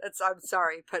 Merlin. I'm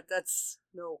sorry, but that's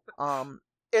no.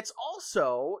 It's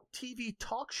also TV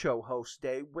Talk Show Host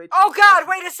Day, which... Oh god,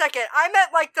 wait a second! I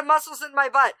meant like the muscles in my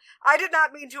butt. I did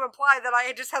not mean to imply that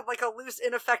I just had like a loose,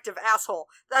 ineffective asshole.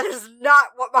 That is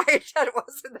not what my intent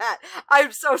was in that.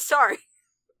 I'm so sorry.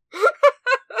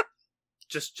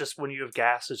 just when you have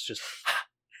gas, it's just...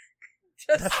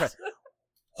 That's right.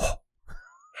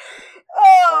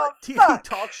 Oh, TV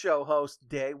Talk Show Host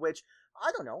Day, which,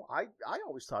 I don't know, I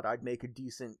always thought I'd make a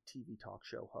decent TV talk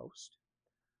show host.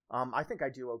 I think I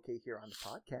do okay here on the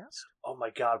podcast. Oh my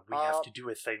god, we have to do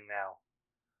a thing now.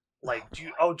 Like, do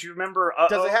you remember...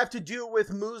 Does it have to do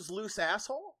with Moo's loose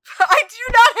asshole? I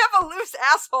do not have a loose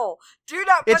asshole. Do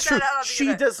not put that out on the She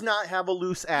internet. does not have a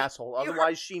loose asshole.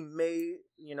 Otherwise, she may,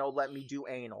 let me do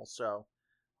anal. So,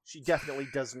 she definitely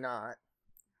does not.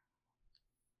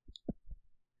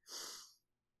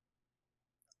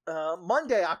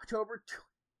 Monday, October...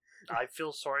 I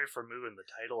feel sorry for Moo in the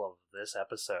title of this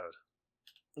episode.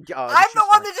 I'm the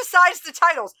one that decides the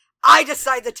titles. I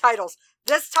decide the titles.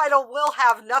 This title will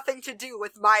have nothing to do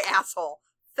with my asshole.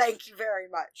 Thank you very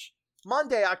much.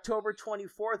 Monday, October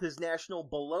 24th is National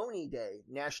Bologna Day,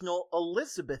 National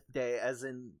Elizabeth Day, as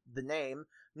in the name,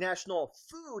 National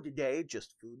Food Day,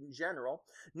 just food in general,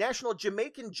 National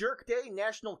Jamaican Jerk Day,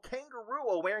 National Kangaroo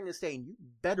Awareness Day, and you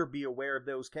better be aware of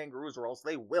those kangaroos or else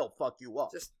they will fuck you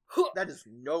up. That is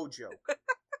no joke.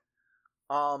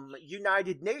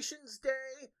 United Nations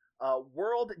Day,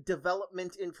 World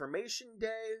Development Information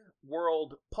Day,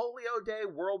 World Polio Day,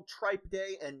 World Tripe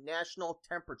Day, and National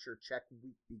Temperature Check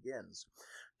Week begins.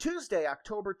 Tuesday,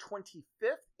 October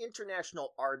 25th,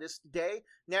 International Artist Day,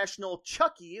 National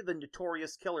Chucky, the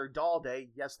Notorious Killer Doll Day.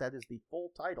 Yes, that is the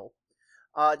full title.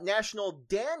 National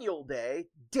Daniel Day.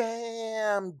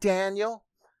 Damn, Daniel.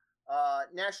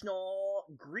 National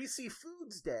Greasy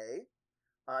Foods Day.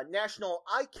 National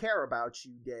I Care About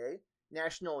You Day,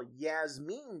 National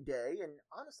Yasmin Day, and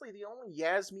honestly, the only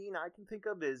Yasmin I can think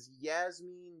of is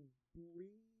Yasmin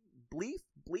Bleak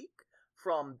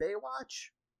from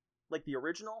Baywatch, like the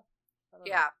original.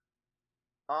 Yeah.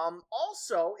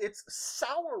 Also, it's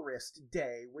Sourest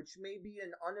Day, which may be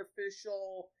an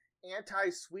unofficial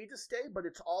anti-sweetest day, but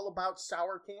it's all about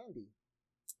sour candy.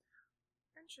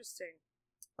 Interesting.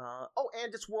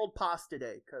 And it's World Pasta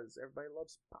Day, because everybody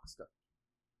loves pasta.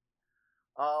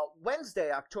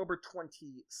 Wednesday, October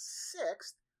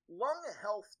 26th, Lung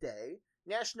Health Day,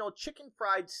 National Chicken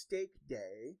Fried Steak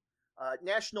Day,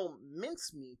 National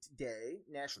Mincemeat Day,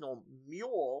 National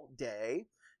Mule Day,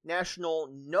 National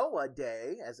Noah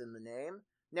Day, as in the name,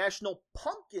 National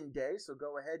Pumpkin Day, so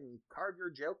go ahead and carve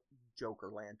your Joker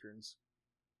lanterns.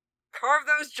 Carve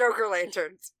those Joker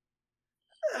lanterns.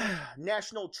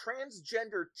 National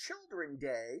Transgender Children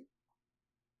Day,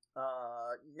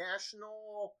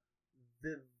 National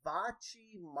Vivace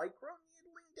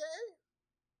Microneedling Day?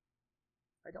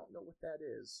 I don't know what that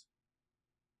is.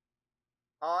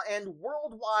 And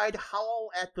Worldwide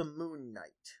Howl at the Moon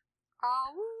Night.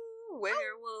 Oh,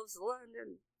 Werewolves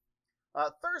London.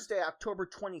 Thursday, October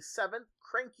 27th,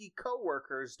 Cranky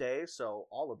Coworkers Day, so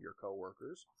all of your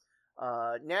coworkers.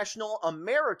 National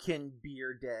American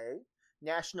Beer Day,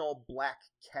 National Black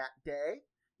Cat Day,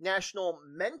 National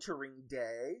Mentoring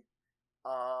Day,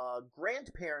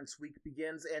 Grandparents Week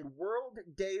begins, and World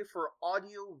Day for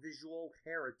Audiovisual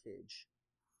Heritage.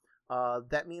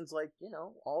 That means, like,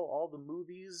 all the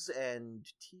movies and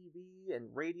TV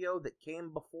and radio that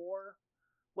came before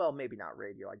Well, maybe not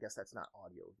radio. I guess that's not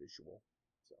audio visual.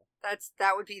 So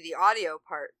that would be the audio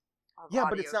part. Yeah,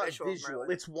 but it's not visual.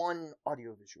 It's one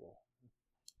audio visual.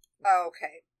 Oh,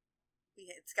 okay.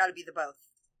 It's got to be the both.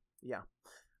 Yeah.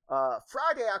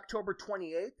 Friday, October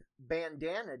 28th,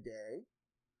 Bandana Day.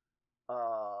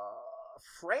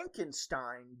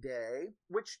 Frankenstein Day,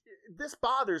 which this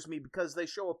bothers me because they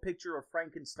show a picture of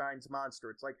Frankenstein's monster.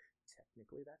 It's like,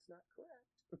 technically that's not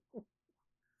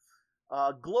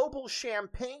correct. Global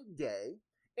Champagne Day.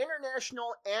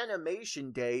 International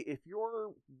Animation Day. If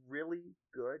you're really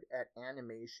good at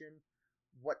animation,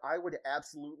 what I would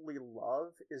absolutely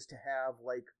love is to have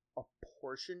like a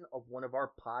portion of one of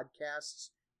our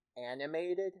podcasts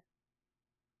animated.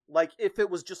 Like if it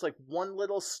was just like one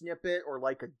little snippet or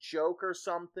like a joke or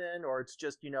something, or it's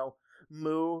just,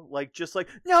 Moo, like just like,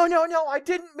 no, I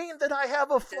didn't mean that I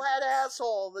have a flat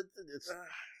asshole.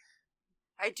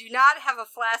 I do not have a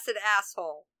flaccid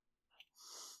asshole.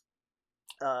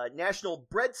 National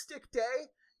Breadstick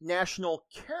Day, National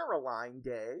Caroline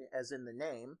Day, as in the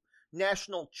name,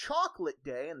 National Chocolate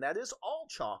Day, and that is all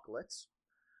chocolates,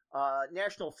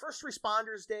 National First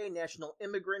Responders Day, National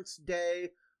Immigrants Day,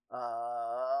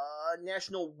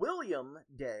 National William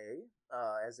Day,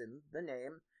 as in the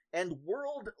name, and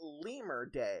World Lemur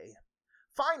Day.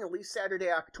 Finally,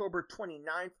 Saturday, October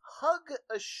 29th, Hug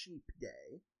a Sheep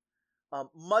Day,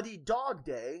 Muddy Dog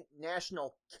Day,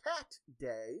 National Cat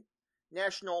Day,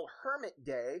 National Hermit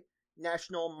Day,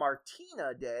 National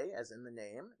Martina Day, as in the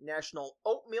name, National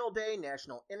Oatmeal Day,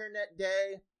 National Internet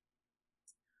Day,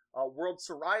 World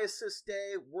Psoriasis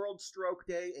Day, World Stroke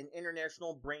Day, and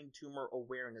International Brain Tumor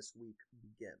Awareness Week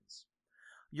begins.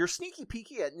 Your sneaky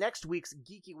peeky at next week's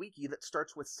Geeky Weeky that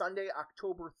starts with Sunday,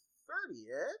 October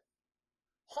 30th,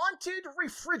 Haunted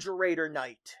Refrigerator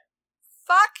Night.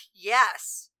 Fuck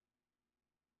yes!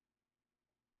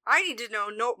 I need to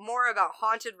know more about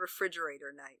Haunted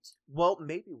Refrigerator Night. Well,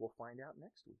 maybe we'll find out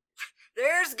next week.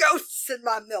 There's ghosts in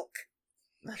my milk.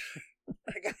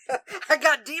 I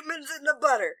got demons in the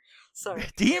butter. Sorry.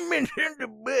 Demons in the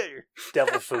butter.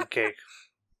 Devil food cake.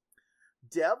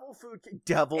 Devil food cake.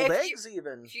 Deviled eggs,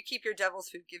 even. If you keep your devil's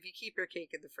food, if you keep your cake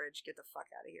in the fridge, get the fuck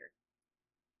out of here.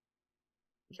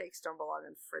 Cakes don't belong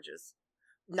in fridges.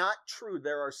 Not true.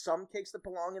 There are some cakes that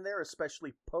belong in there,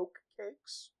 especially poke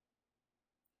cakes.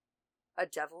 A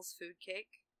devil's food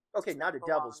cake? Okay, not a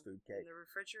devil's food cake. In the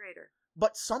refrigerator.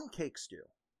 But some cakes do.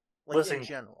 Like Listen, in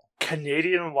general.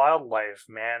 Canadian wildlife,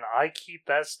 man. I keep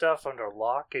that stuff under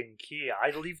lock and key. I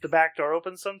leave the back door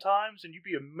open sometimes, and you'd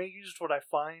be amazed what I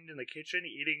find in the kitchen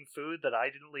eating food that I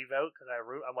didn't leave out because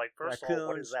I'm like, first Raccoons, of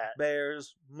all, what is that?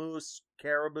 Bears, moose,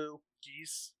 caribou.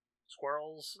 Geese,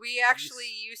 squirrels. We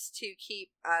actually used to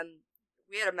keep,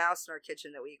 we had a mouse in our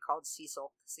kitchen that we called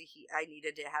Cecil. So I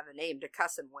needed to have a name to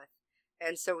cuss him with.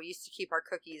 And so we used to keep our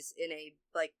cookies in a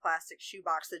plastic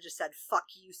shoebox that just said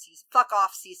 "fuck you, Cecil," "fuck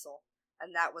off, Cecil,"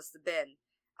 and that was the bin.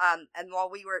 And while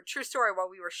we were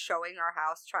showing our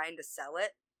house trying to sell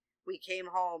it, we came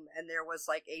home and there was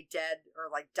a dead or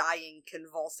dying,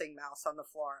 convulsing mouse on the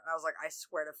floor. And I was like, I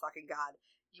swear to fucking God,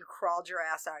 you crawled your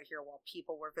ass out here while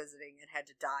people were visiting and had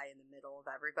to die in the middle of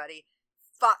everybody.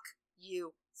 Fuck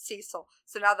you, Cecil.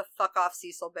 So now the "fuck off,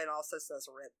 Cecil" bin also says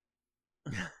 "rip."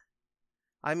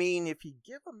 I mean, if you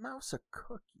give a mouse a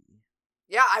cookie...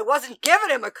 Yeah, I wasn't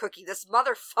giving him a cookie. This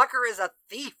motherfucker is a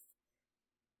thief.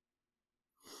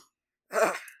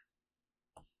 There's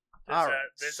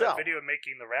a video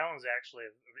making the rounds, actually,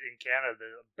 in Canada.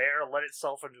 The bear let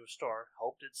itself into a store,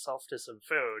 helped itself to some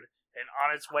food, and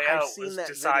on its way out was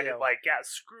decided,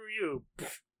 screw you,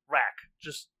 rack.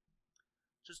 Just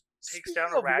takes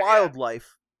down a rat. Speaking of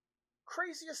wildlife,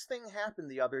 craziest thing happened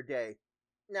the other day.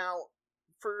 Now...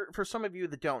 For some of you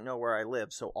that don't know where I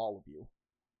live, so all of you,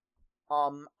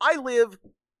 I live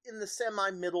in the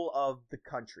semi-middle of the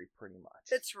country, pretty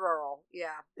much. It's rural,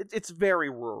 yeah. It's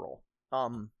very rural.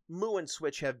 Moo and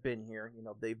Switch have been here.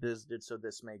 They visited, so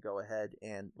this may go ahead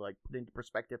and put into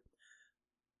perspective.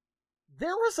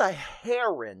 There was a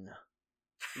heron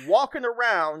walking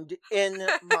around in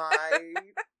my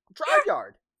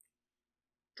driveway.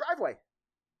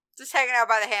 Just hanging out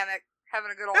by the hammock.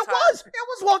 Having a good old time. It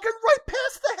was walking right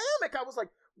past the hammock. I was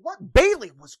like, what?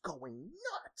 Bailey was going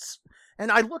nuts.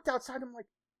 And I looked outside. I'm like,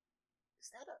 is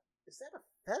that a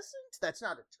pheasant? That's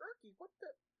not a turkey. What the?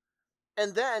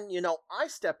 And then, I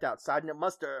stepped outside and it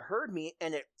must have heard me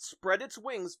and it spread its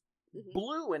wings,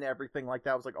 blew and everything like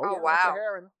that. I was like, wow. That's a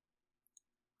heron.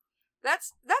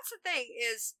 That's the thing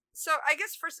is, so I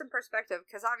guess for some perspective,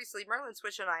 because obviously Merlin,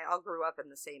 Switch, and I all grew up in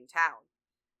the same town.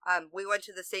 We went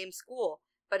to the same school.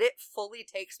 but it fully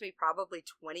takes me probably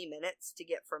 20 minutes to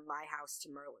get from my house to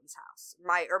Merlin's house.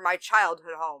 My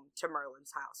childhood home to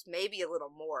Merlin's house. Maybe a little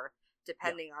more,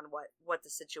 depending on what the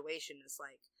situation is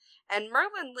like. And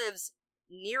Merlin lives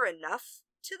near enough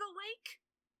to the lake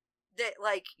that,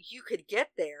 like, you could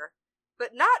get there,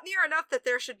 but not near enough that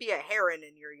there should be a heron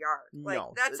in your yard. Like,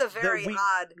 no, that's a very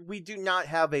odd... We do not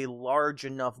have a large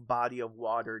enough body of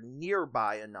water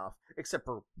nearby enough, except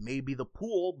for maybe the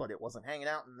pool, but it wasn't hanging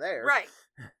out in there. Right.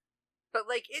 But,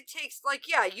 like, it takes, like,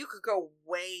 yeah, you could go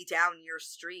way down your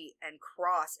street and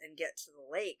cross and get to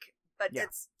the lake, but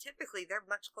it's typically, they're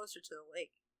much closer to the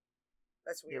lake.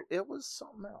 That's weird. It was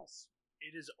something else.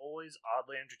 It is always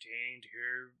oddly entertaining to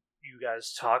hear you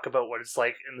guys talk about what it's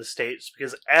like in the States,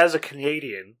 because as a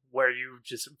Canadian, where you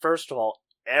just, first of all,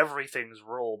 everything's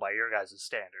ruled by your guys'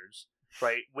 standards,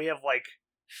 right? We have, like,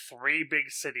 3 big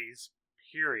cities,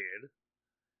 period,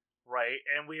 right?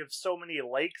 And we have so many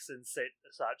lakes and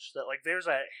such that, like, there's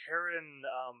a heron,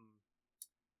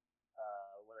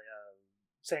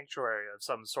 sanctuary of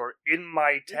some sort in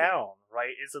my town,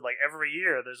 right? Is it like every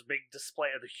year there's a big display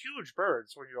of the huge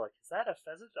birds where you're like, is that a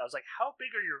pheasant? I was like, how big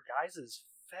are your guys'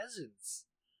 pheasants?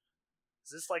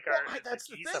 Is this like that's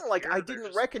the thing, like, I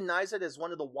didn't recognize it as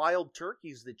one of the wild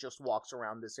turkeys that just walks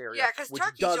around this area. Yeah, because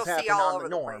turkeys you'll see all over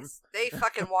the place. They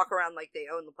fucking walk around like they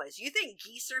own the place. You think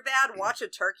geese are bad? Watch a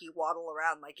turkey waddle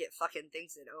around like it fucking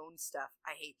thinks it owns stuff.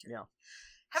 I hate turkeys. Yeah.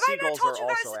 Have Seagulls I not told you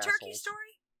guys the turkey story?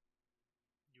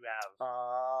 You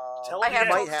have. Tell me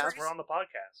might have. We're on the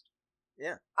podcast.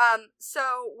 Yeah. So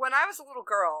when I was a little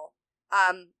girl,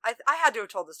 I had to have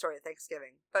told the story at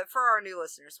Thanksgiving, but for our new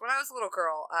listeners, when I was a little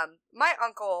girl, my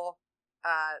uncle,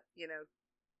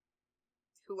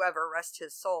 whoever, rest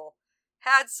his soul,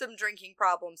 had some drinking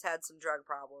problems, had some drug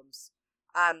problems.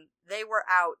 They were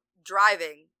out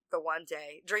driving the one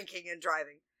day, drinking and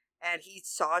driving, and he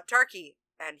saw a turkey.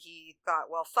 And he thought,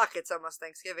 well, fuck, it's almost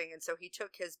Thanksgiving. And so he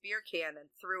took his beer can and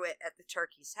threw it at the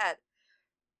turkey's head.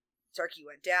 Turkey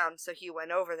went down, so he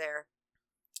went over there.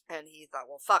 And he thought,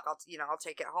 well, fuck, I'll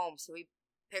take it home. So he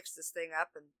picks this thing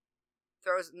up and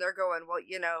throws it. And they're going, well,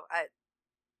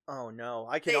 oh, no.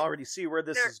 I can already see where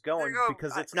this is going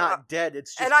because it's not dead.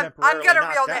 It's just and temporarily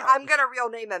I'm going to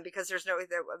real name him because there's no...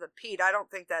 Pete, I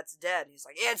don't think that's dead. He's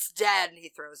like, it's dead. And he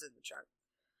throws it in the trunk.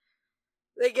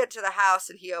 They get to the house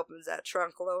and he opens that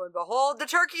trunk. Lo and behold, the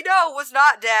turkey, was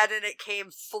not dead, and it came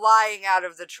flying out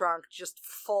of the trunk just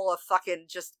full of fucking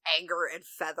just anger and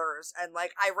feathers. And,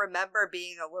 like, I remember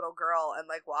being a little girl and,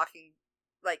 like, walking,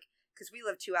 like, because we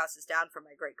lived 2 houses down from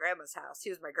my great-grandma's house.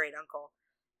 He was my great-uncle.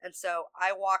 And so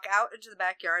I walk out into the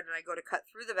backyard and I go to cut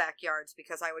through the backyards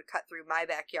because I would cut through my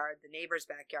backyard, the neighbor's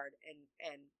backyard,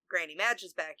 and Granny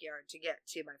Madge's backyard to get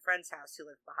to my friend's house who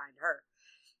lived behind her.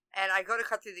 And I go to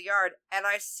cut through the yard, and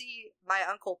I see my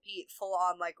Uncle Pete full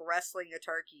on, like, wrestling a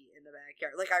turkey in the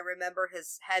backyard. Like, I remember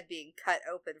his head being cut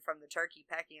open from the turkey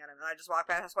pecking at him, and I just walked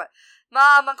past and went,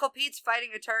 Mom, Uncle Pete's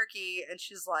fighting a turkey. And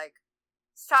she's like,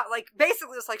 stop, like,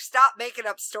 basically was like, stop making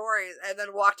up stories, and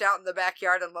then walked out in the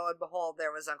backyard, and lo and behold,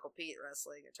 there was Uncle Pete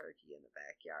wrestling a turkey in the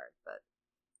backyard. But,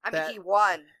 I mean, he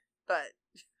won, but,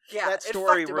 yeah. That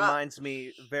story reminds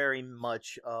me very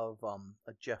much of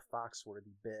a Jeff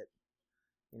Foxworthy bit.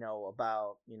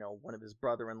 About, one of his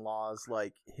brother-in-laws,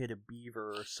 like, hit a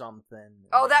beaver or something.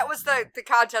 Oh, that was the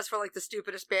contest for, like, the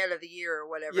stupidest band of the year or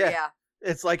whatever, yeah.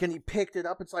 It's like, and he picked it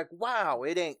up, it's like, wow,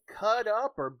 it ain't cut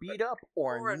up or beat up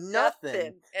or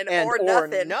nothing. Or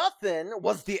nothing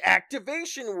was the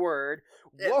activation word.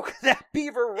 Woke that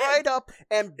beaver right up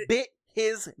and bit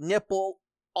his nipple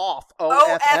off.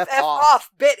 O-F-F off.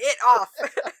 Bit it off.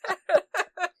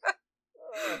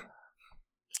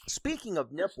 Speaking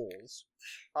of nipples,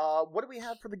 what do we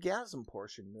have for the gasm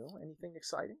portion, Moo? Anything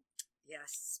exciting?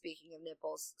 Yes, speaking of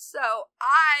nipples. So,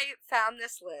 I found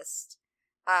this list.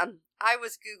 I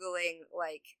was Googling,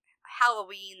 like,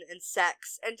 Halloween and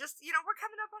sex, and just, we're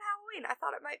coming up on Halloween. I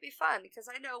thought it might be fun, because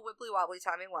I know Wibbly Wobbly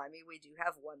Timey Wimey, we do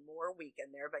have one more week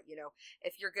in there, but,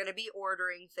 if you're going to be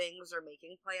ordering things or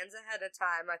making plans ahead of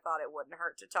time, I thought it wouldn't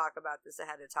hurt to talk about this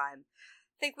ahead of time.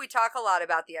 I think we talk a lot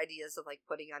about the ideas of, like,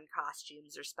 putting on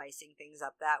costumes or spicing things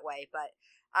up that way, but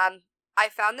I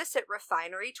found this at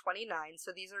Refinery 29,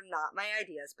 so these are not my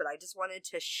ideas, but I just wanted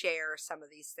to share some of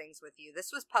these things with you.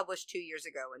 This was published 2 years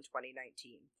ago in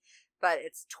 2019, but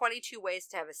it's 22 ways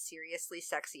to have a seriously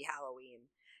sexy Halloween.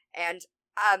 And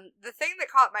the thing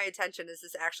that caught my attention is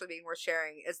this actually being worth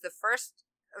sharing is the first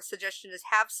suggestion is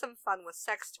have some fun with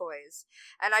sex toys.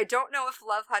 And I don't know if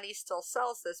Love Honey still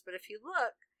sells this, but if you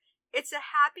look, it's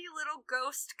a happy little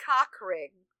ghost cock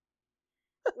ring.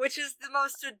 which is the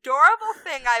most adorable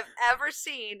thing I've ever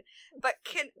seen. But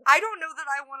I don't know that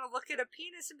I want to look at a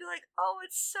penis and be like, oh,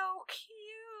 it's so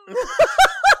cute.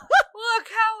 Look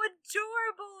how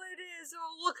adorable it is.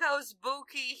 Oh, look how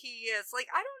spooky he is. Like,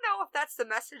 I don't know if that's the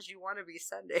message you want to be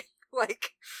sending.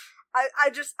 Like,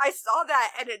 I saw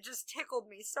that and it just tickled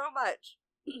me so much.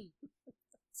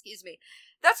 Excuse me.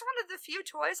 That's one of the few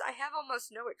toys I have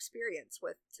almost no experience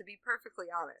with, to be perfectly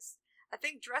honest. I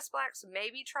think Dress Blacks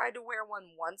maybe tried to wear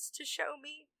one once to show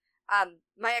me.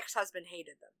 My ex-husband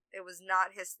hated them. It was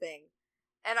not his thing.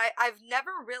 And I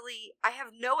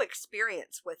have no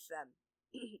experience with them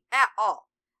at all.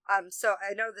 So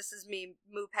I know this is me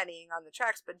moo-pennying on the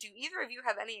tracks, but do either of you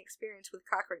have any experience with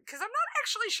cock ring? Because I'm not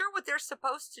actually sure what they're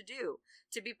supposed to do,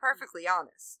 to be perfectly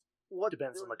honest. What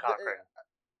depends on the cock ring?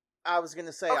 I was going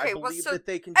to say, okay, I believe that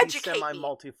they can be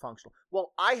semi-multifunctional.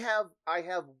 Well, I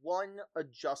have one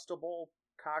adjustable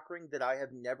cock ring that I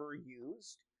have never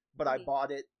used, but I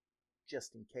bought it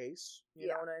just in case. You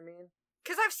know what I mean?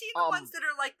 Because I've seen the ones that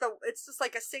are like it's just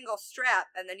like a single strap,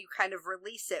 and then you kind of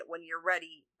release it when you're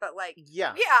ready. But like,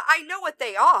 yeah, I know what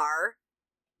they are,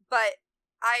 but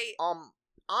I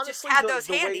honestly just had those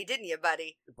handy, didn't you,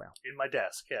 buddy? Well, in my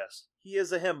desk, yes. He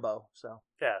is a himbo, so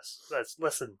yes.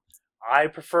 Listen. I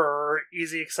prefer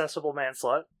easy accessible man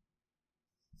slut.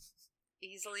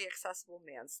 Easily accessible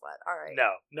man slut. All right.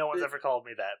 No one's ever called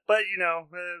me that. But,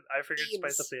 I figured to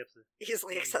spice up the episode.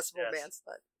 Easily accessible man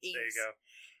slut. Eames. There you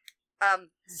go.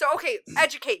 So, okay,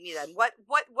 educate me then. What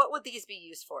would these be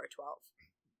used for, 12?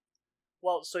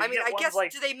 Well, so you I guess,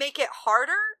 do they make it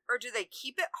harder? Or do they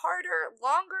keep it harder,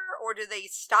 longer? Or do they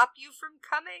stop you from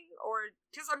coming? Or,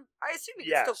 because I assume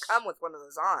you can still come with one of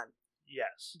those on.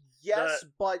 Yes,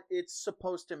 but it's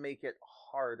supposed to make it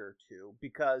harder to,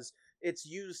 because it's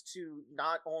used to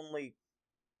not only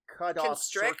cut off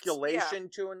circulation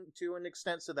to an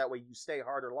extent, so that way you stay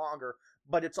harder longer,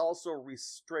 but it's also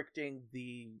restricting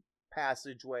the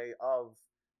passageway of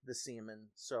the semen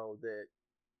so that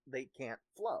they can't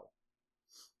flow.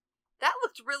 That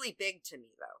looked really big to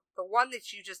me, though. The one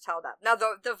that you just held up. Now,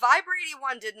 the vibrating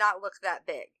one did not look that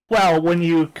big. Well, when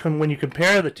you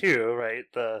compare the two, right?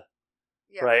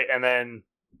 Right, and then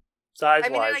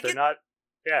size-wise, they're not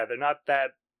that.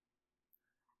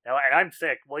 Now, and I'm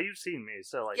thick. Well, you've seen me,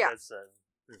 so that's.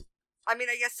 I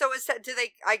guess so.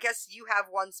 I guess you have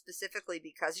one specifically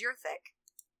because you're thick.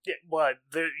 Yeah, but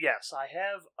yes, I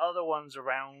have other ones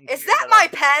around. Is that my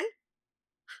pen?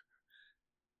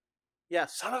 Yeah,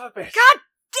 son of a bitch. God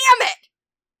damn it!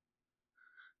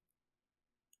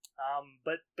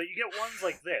 But you get ones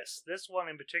like this. This one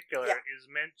in particular is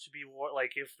meant to be more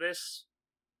like, if this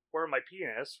were my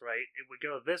penis, right, it would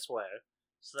go this way,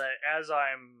 so that as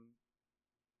I'm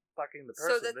fucking the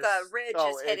person, so that the ridge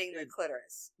is hitting the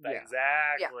clitoris.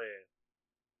 Exactly. Yeah.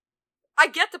 I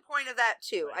get the point of that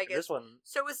too. Right, I guess this one.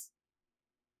 So is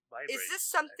this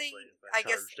something?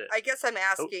 Actually, I guess I'm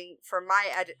asking for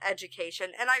my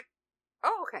education, and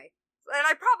okay. And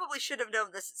I probably should have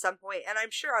known this at some point, and I'm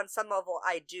sure on some level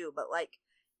I do, but like,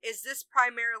 is this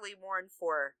primarily worn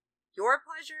for your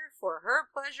pleasure, for her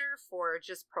pleasure, for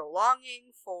just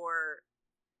prolonging, for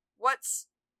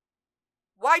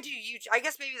why do you, I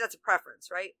guess maybe that's a preference,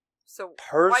 right? So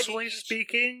personally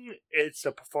speaking, it's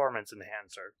a performance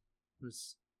enhancer.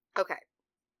 Okay.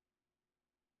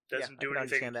 Doesn't do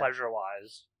anything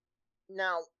pleasure-wise.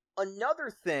 Now, another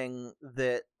thing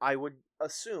that I would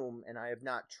assume, and I have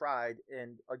not tried,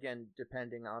 and again,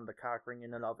 depending on the cock ring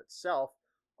in and of itself,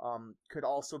 could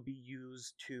also be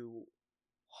used to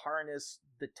harness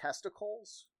the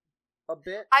testicles a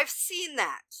bit. I've seen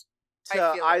that.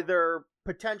 To either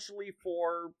potentially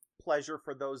for pleasure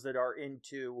for those that are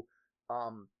into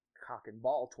cock and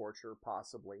ball torture,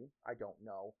 possibly, I don't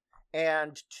know,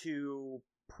 and to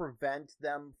prevent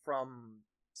them from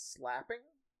slapping.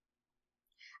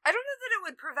 I don't know that it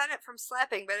would prevent it from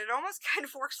slapping, but it almost kind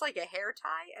of works like a hair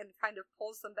tie and kind of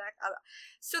pulls them back out.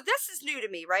 So this is new to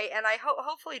me, right? And I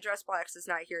hopefully Dress Blacks is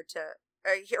not here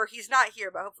or he's not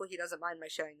here, but hopefully he doesn't mind my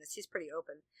showing this. He's pretty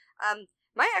open.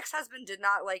 My ex-husband did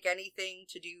not like anything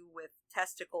to do with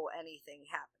testicle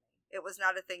anything happening. It was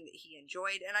not a thing that he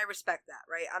enjoyed, and I respect that,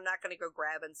 right? I'm not going to go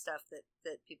grabbing stuff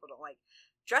that people don't like.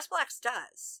 Dress Blacks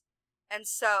does. And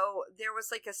so there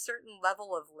was like a certain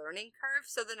level of learning curve.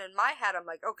 So then in my head, I'm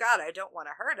like, oh God, I don't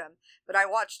want to hurt him. But I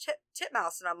watched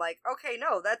Titmouse and I'm like, okay,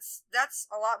 no, that's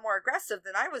a lot more aggressive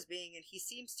than I was being. And he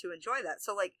seems to enjoy that.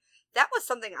 So like, that was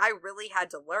something I really had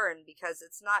to learn, because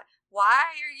it's not,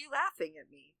 why are you laughing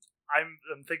at me?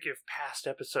 I'm thinking of past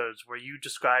episodes where you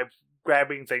described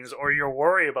grabbing things, or you're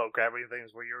worried about grabbing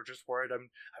things, where you're just worried I'm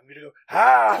going to go,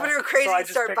 I'm going to go crazy and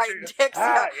start biting dicks.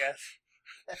 Yes.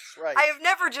 That's right. I have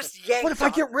never just yanked. What if I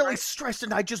get really right? stressed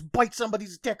and I just bite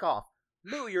somebody's dick off?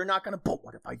 Moo, you're not gonna. But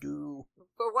what if I do?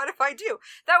 But what if I do?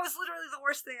 That was literally the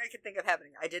worst thing I could think of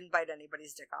happening. I didn't bite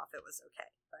anybody's dick off. It was okay.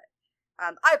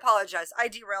 But I apologize. I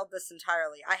derailed this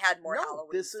entirely. I had more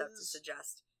Halloween stuff to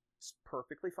suggest. It's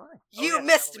perfectly fine. You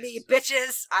missed me,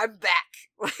 bitches. I'm back.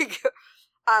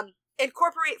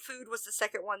 Incorporate food was the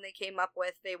second one they came up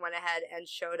with. They went ahead and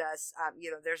showed us,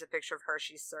 there's a picture of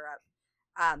Hershey's syrup.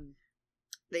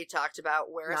 They talked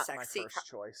about where not a sexy... my first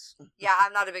choice. Yeah,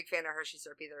 I'm not a big fan of Hershey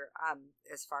syrup either,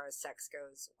 as far as sex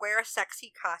goes. Wear a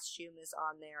sexy costume is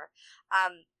on there.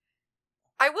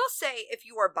 I will say, if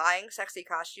you are buying sexy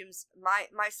costumes, my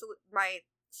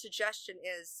suggestion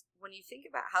is, when you think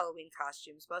about Halloween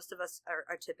costumes, most of us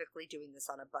are typically doing this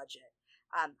on a budget.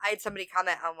 I had somebody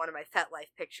comment on one of my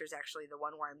FetLife pictures, actually, the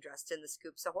one where I'm dressed in the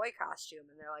Scoops Ahoy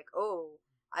costume, and they're like, oh,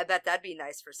 I bet that'd be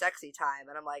nice for sexy time.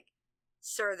 And I'm like,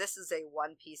 sir, this is a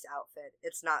one-piece outfit.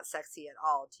 It's not sexy at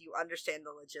all. Do you understand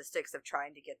the logistics of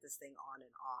trying to get this thing on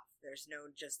and off? There's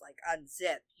no just,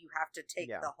 unzip. You have to take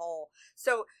the whole...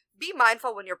 So be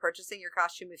mindful when you're purchasing your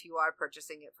costume, if you are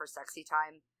purchasing it for sexy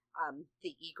time,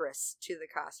 the egress to the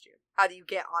costume. How do you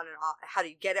get on and off? How do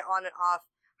you get it on and off?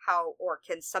 Or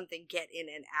can something get in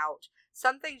and out?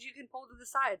 Some things you can pull to the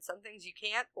side. Some things you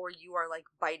can't, or you are,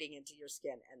 biting into your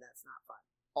skin, and that's not fun.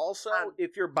 Also,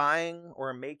 if you're buying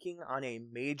or making on a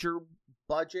major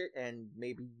budget and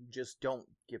maybe you just don't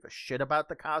give a shit about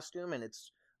the costume and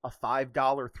it's a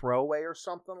 $5 throwaway or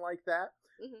something like that,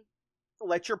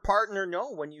 let your partner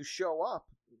know when you show up,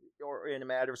 or in a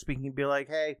matter of speaking, be like,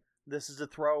 hey, this is a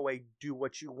throwaway, do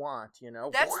what you want,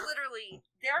 That's literally,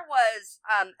 there was,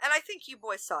 and I think you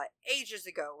boys saw it ages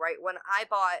ago, right? When I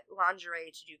bought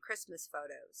lingerie to do Christmas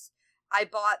photos, I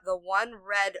bought the one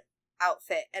red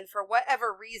outfit, and for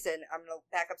whatever reason, I'm gonna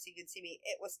back up so you can see me,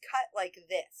 it was cut like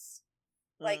this.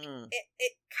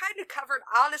 It kind of covered,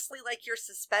 honestly, like your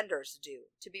suspenders do,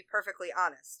 to be perfectly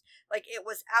honest. It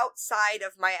was outside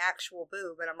of my actual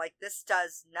boob, and I'm like, this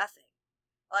does nothing.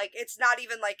 It's not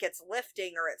even like it's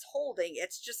lifting or it's holding,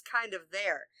 it's just kind of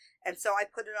there. And so I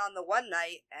put it on the one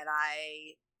night, and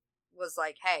I was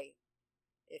like, hey,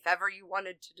 if ever you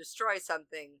wanted to destroy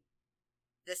something,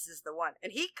 this is the one.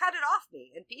 And he cut it off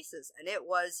me in pieces, and it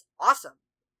was awesome.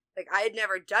 I had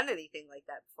never done anything like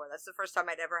that before. That's the first time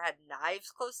I'd ever had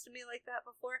knives close to me like that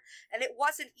before. And it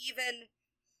wasn't even...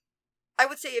 I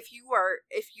would say if you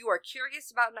are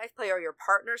curious about knife play, or your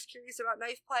partner's curious about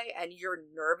knife play and you're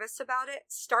nervous about it,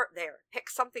 start there. Pick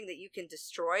something that you can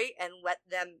destroy and let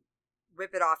them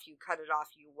rip it off you, cut it off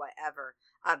you, whatever.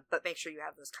 But make sure you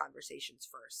have those conversations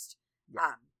first.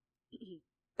 Yeah.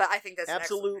 But I think that's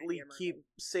absolutely an keep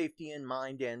safety in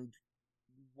mind, and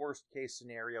worst case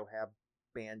scenario, have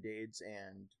Band-Aids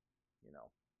and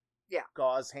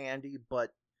gauze handy, but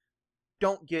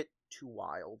don't get too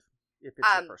wild if it's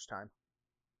your first time.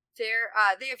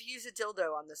 They have used a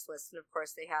dildo on this list, and of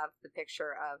course they have the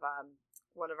picture of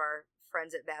one of our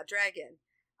friends at Bad Dragon.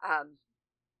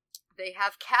 They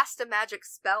have cast a magic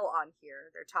spell on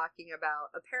here. They're talking about,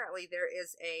 apparently there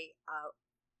is a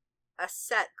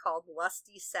set called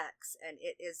Lusty Sex, and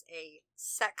it is a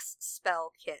sex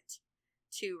spell kit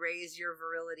to raise your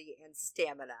virility and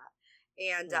stamina.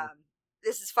 And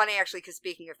this is funny, actually, because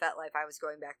speaking of FetLife, I was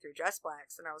going back through Dress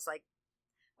Blacks, and I was like,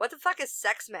 what the fuck is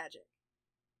sex magic?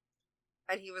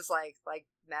 And he was like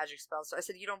magic spells. So I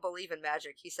said, you don't believe in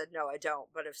magic? He said, no, I don't.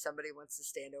 But if somebody wants to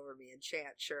stand over me and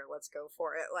chant, sure, let's go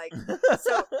for it.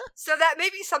 So that may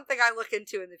be something I look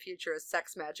into in the future, is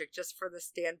sex magic, just for the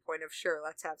standpoint of, sure,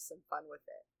 let's have some fun with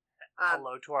it.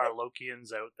 Hello to our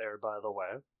Lokians out there, by the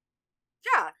way.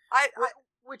 Yeah,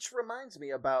 which reminds me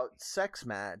about sex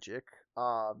magic,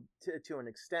 to an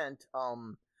extent.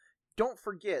 Don't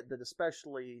forget that,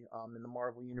 especially in the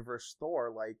Marvel Universe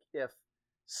Thor, if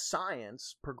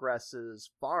science progresses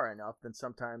far enough, then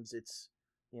sometimes it's,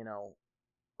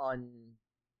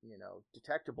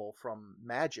 detectable from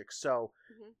magic. So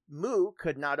Moo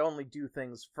could not only do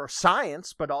things for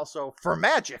science, but also for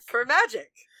magic. For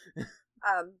magic.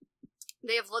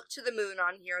 They have looked to the moon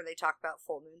on here, and they talk about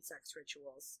full moon sex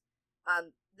rituals.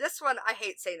 This one, I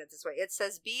hate saying it this way. It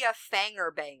says, be a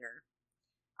fanger banger.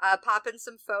 Pop in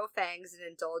some faux fangs and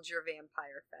indulge your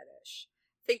vampire fetish.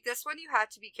 I think this one you have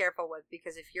to be careful with,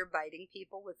 because if you're biting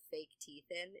people with fake teeth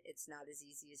in, it's not as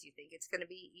easy as you think it's going to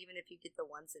be. Even if you get the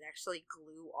ones that actually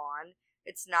glue on,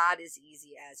 it's not as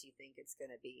easy as you think it's going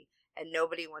to be. And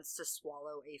nobody wants to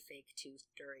swallow a fake tooth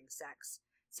during sex.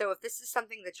 So if this is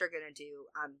something that you're going to do,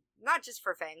 not just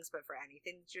for fangs, but for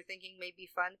anything that you're thinking may be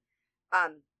fun,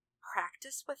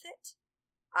 practice with it.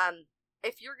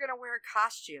 If you're going to wear a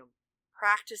costume,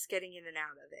 practice getting in and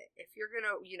out of it. If you're going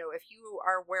to, if you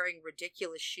are wearing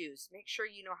ridiculous shoes, make sure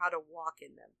you know how to walk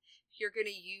in them. If you're going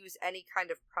to use any kind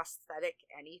of prosthetic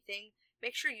anything,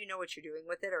 make sure you know what you're doing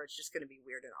with it, or it's just going to be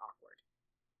weird and awkward.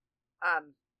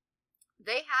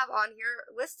 They have on here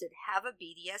listed, have a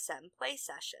BDSM play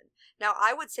session. Now,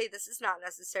 I would say this is not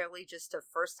necessarily just a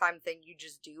first-time thing you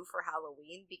just do for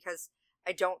Halloween, because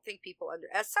I don't think people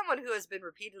as someone who has been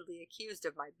repeatedly accused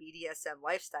of my BDSM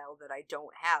lifestyle that I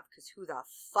don't have, because who the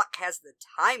fuck has the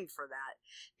time for that?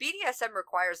 BDSM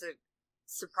requires a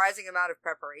surprising amount of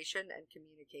preparation and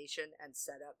communication and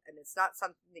setup, and it's not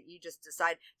something that you just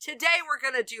decide, today we're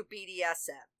gonna do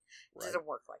BDSM. It doesn't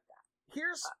work like that.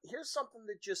 Here's something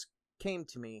that just came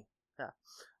to me.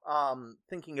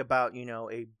 Thinking about,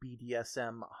 a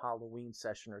BDSM Halloween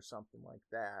session or something like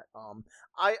that.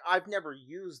 I've never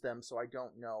used them, so I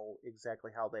don't know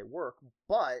exactly how they work,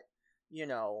 but,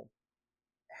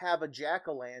 have a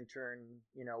jack-o'-lantern,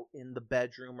 in the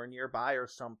bedroom or nearby or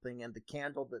something, and the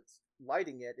candle that's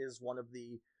lighting it is one of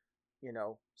the,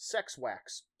 sex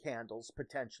wax candles,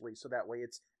 potentially, so that way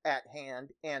it's at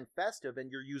hand and festive, and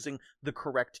you're using the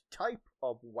correct type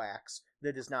of wax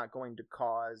that is not going to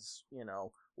cause,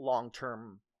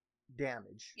 long-term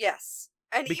damage. Yes.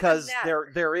 And because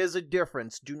there is a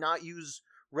difference. Do not use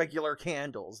regular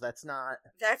candles. That's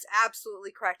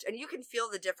absolutely correct. And you can feel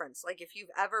the difference. Like if you've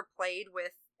ever played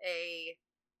with a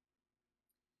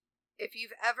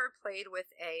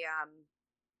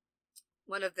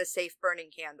one of the safe burning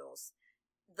candles,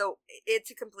 though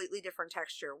it's a completely different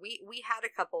texture. We had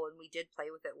a couple and we did play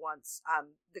with it once.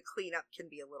 The cleanup can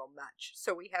be a little much,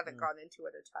 so we haven't gone into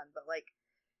it a ton, but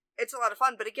it's a lot of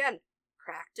fun. But again,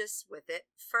 practice with it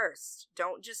first.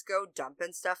 Don't just go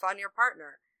dumping stuff on your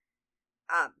partner.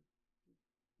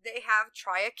 They have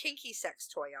try a kinky sex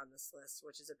toy on this list,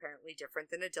 which is apparently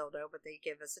different than a dildo, but they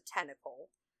give us a tentacle.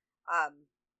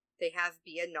 They have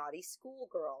be a naughty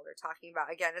schoolgirl. They're talking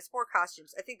about, again, it's more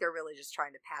costumes. I think they're really just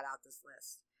trying to pad out this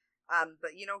list.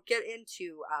 But, get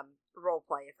into role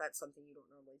play if that's something you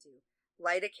don't normally do.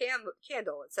 Light a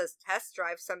candle. It says test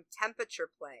drive some temperature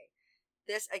play.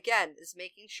 This, again, is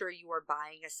making sure you are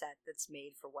buying a set that's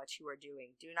made for what you are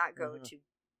doing. Do not go to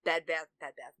Bed Bath &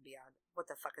 Beyond. What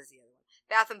the fuck is the other one?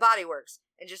 Bath & Body Works.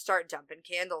 And just start dumping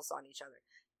candles on each other.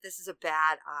 This is a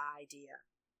bad idea.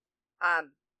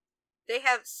 They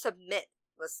have submit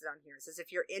listed on here. It says,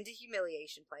 if you're into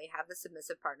humiliation play, have the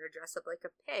submissive partner dress up like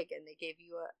a pig. And they gave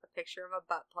you a picture of a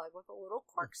butt plug with a little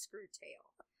corkscrew tail.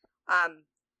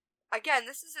 Again,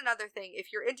 this is another thing.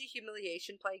 If you're into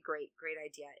humiliation play, great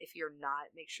idea. If you're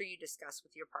not, make sure you discuss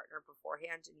with your partner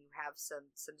beforehand and you have some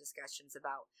discussions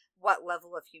about what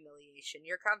level of humiliation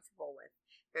you're comfortable with.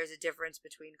 There's a difference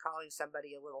between calling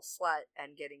somebody a little slut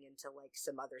and getting into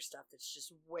some other stuff that's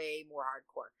just way more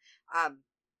hardcore.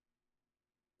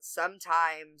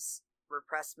 Sometimes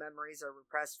repressed memories are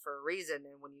repressed for a reason,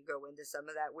 and when you go into some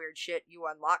of that weird shit, you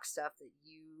unlock stuff that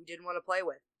you didn't want to play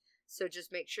with. So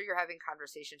just make sure you're having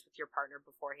conversations with your partner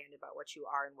beforehand about what you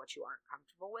are and what you aren't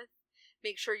comfortable with.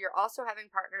 Make sure you're also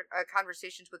having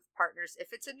conversations with partners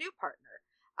if it's a new partner.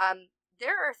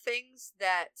 There are things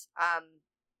that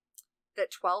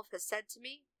 12 has said to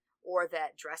me, or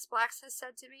that Dress Blacks has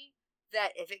said to me,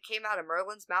 that if it came out of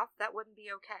Merlin's mouth, that wouldn't be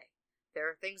okay. There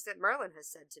are things that Merlin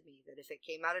has said to me that if it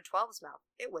came out of 12's mouth,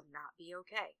 it would not be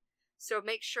okay. So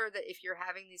make sure that if you're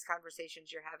having these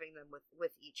conversations, you're having them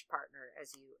with each partner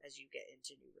as you get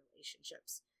into new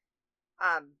relationships.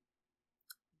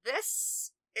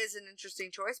 This is an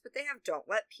interesting choice, but they have don't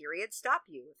let period stop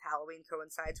you. If Halloween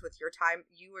coincides with you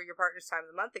or your partner's time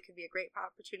of the month, it could be a great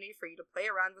opportunity for you to play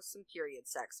around with some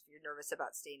period sex. If you're nervous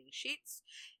about staining sheets,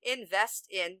 invest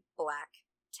in black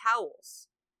towels.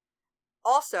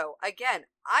 Also, again,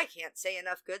 I can't say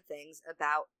enough good things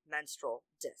about menstrual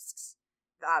discs.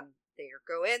 They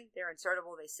go in, they're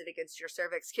insertable, they sit against your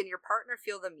cervix. Can your partner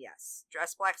feel them? Yes.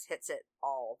 Dress Blacks hits it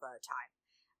all the time.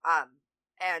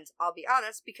 And I'll be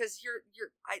honest, because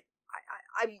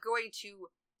I'm going to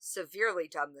severely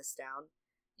dumb this down.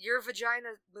 Your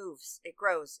vagina moves, it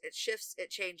grows, it shifts, it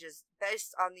changes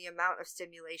based on the amount of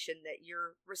stimulation that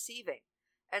you're receiving.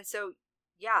 And so,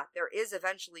 yeah, there is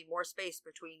eventually more space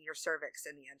between your cervix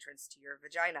and the entrance to your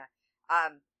vagina.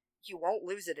 You won't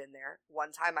lose it in there.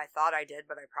 One time I thought I did,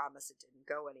 but I promise it didn't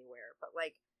go anywhere. But,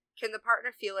 can the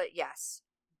partner feel it? Yes.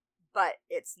 But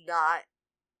it's not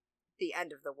the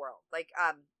end of the world.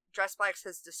 Dress Blacks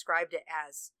has described it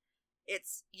as,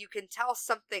 you can tell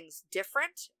something's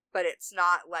different, but it's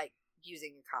not like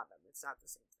using a condom. It's not the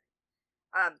same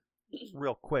thing.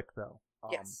 Real quick, though.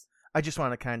 Yes. I just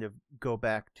want to kind of go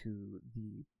back to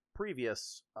the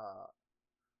previous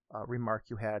remark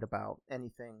you had about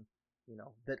anything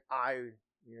that I,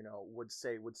 would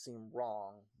say would seem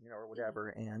wrong, or whatever.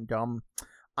 And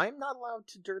I'm not allowed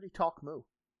to dirty talk Moo.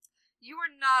 You are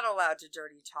not allowed to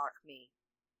dirty talk me.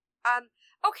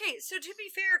 Okay, so to be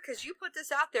fair, because you put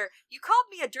this out there, you called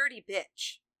me a dirty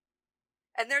bitch.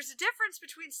 And there's a difference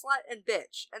between slut and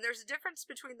bitch, and there's a difference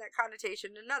between that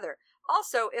connotation and another.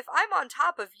 Also, if I'm on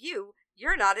top of you,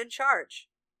 you're not in charge.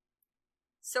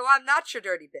 So I'm not your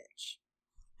dirty bitch.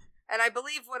 And I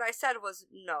believe what I said was,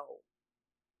 no.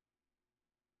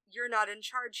 You're not in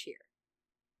charge here.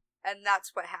 And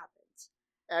that's what happened.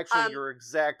 Actually, your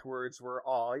exact words were,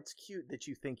 "Aw, it's cute that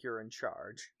you think you're in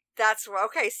charge." That's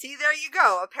okay. See, there you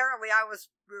go. Apparently, I was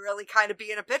really kind of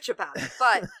being a bitch about it,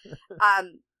 but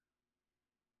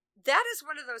that is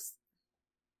one of those.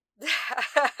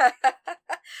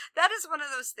 That is one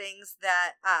of those things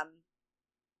that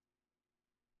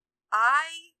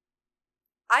I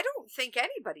don't think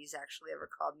anybody's actually ever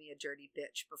called me a dirty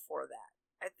bitch before that.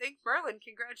 I think, Merlin,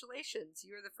 congratulations.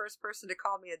 You're the first person to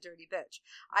call me a dirty bitch.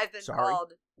 I've been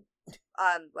called,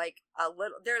 like, a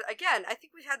little... There, again, I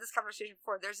think we've had this conversation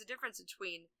before. There's a difference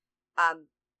between,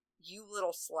 you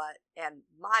little slut and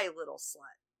my little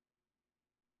slut.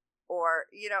 Or,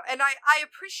 and I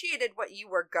appreciated what you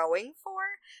were going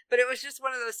for, but it was just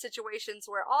one of those situations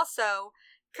where also...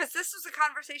 Because this was a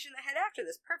conversation that had after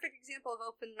this. Perfect example of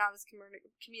open and honest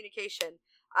communication.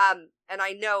 And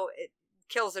I know it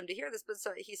kills him to hear this, but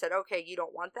so he said, okay, you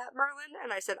don't want that, Merlin?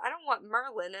 And I said, I don't want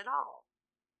Merlin at all.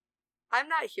 I'm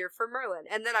not here for Merlin.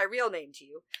 And then I real named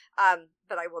you,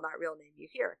 but I will not real name you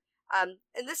here. And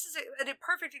this is a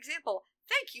perfect example.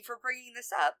 Thank you for bringing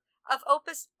this up of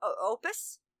Opus?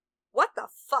 What the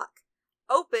fuck?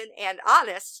 Open and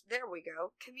honest, there we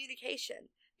go, communication.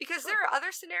 Because there are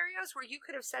other scenarios where you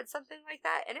could have said something like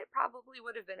that, and it probably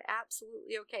would have been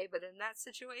absolutely okay. But in that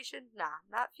situation, nah,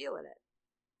 not feeling it.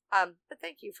 But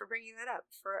thank you for bringing that up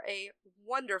for a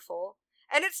wonderful...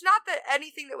 And it's not that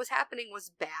anything that was happening was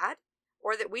bad,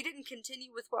 or that we didn't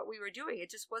continue with what we were doing.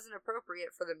 It just wasn't appropriate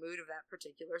for the mood of that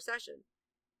particular session.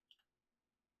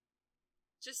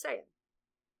 Just saying.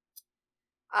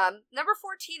 Number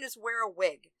 14 is wear a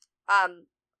wig.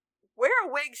 Wear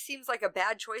a wig seems like a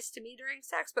bad choice to me during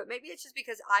sex, but maybe it's just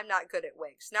because I'm not good at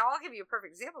wigs. Now, I'll give you a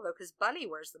perfect example, though, because Bunny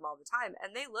wears them all the time,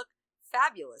 and they look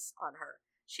fabulous on her.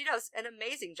 She does an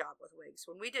amazing job with wigs.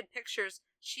 When we did pictures,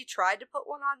 she tried to put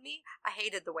one on me. I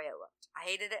hated the way it looked. I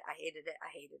hated it.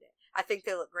 I think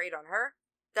they look great on her.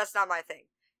 That's not my thing.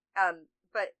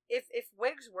 But if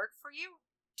wigs work for you,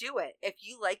 do it. If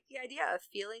you like the idea of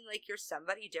feeling like you're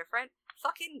somebody different,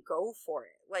 fucking go for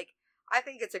it. Like, I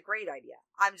think it's a great idea.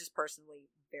 I'm just personally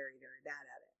very, very bad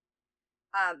at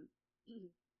it.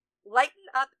 Lighten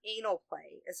up anal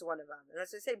play is one of them. And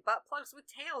as I say, butt plugs with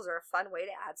tails are a fun way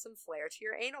to add some flair to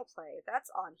your anal play. That's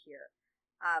on here.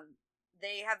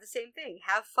 They have the same thing.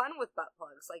 Have fun with butt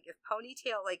plugs. Like, if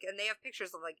ponytail, like, and they have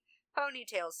pictures of, like,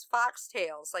 ponytails,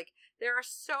 foxtails. Like, there are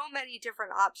so many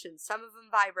different options. Some of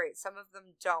them vibrate, some of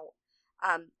them don't.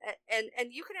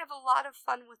 And you can have a lot of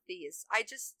fun with these. I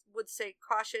just would say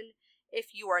caution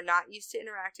if you are not used to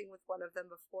interacting with one of them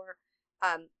before.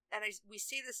 We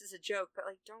say this as a joke, but,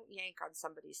 like, don't yank on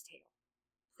somebody's tail.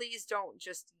 Please don't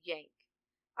just yank.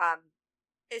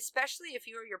 Especially if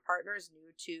you or your partner is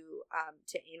new to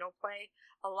anal play.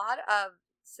 A lot of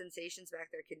sensations back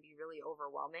there can be really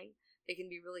overwhelming. They can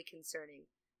be really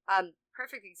concerning.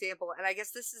 Perfect example, and I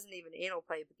guess this isn't even anal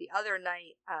play, but the other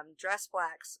night, Dress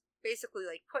Blacks basically,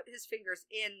 like, put his fingers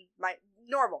in my,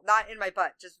 normal, not in my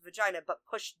butt, just vagina, but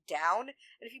pushed down.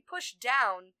 And if you push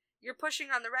down, you're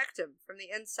pushing on the rectum from the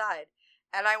inside.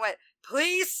 And I went,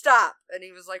 please stop. And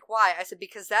he was like, why? I said,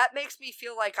 because that makes me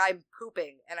feel like I'm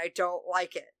pooping, and I don't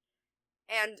like it.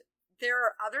 And there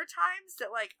are other times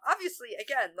that, like, obviously,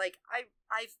 again, like,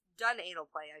 I've done anal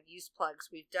play. I've used plugs.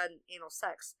 We've done anal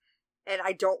sex. And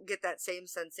I don't get that same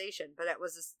sensation. But it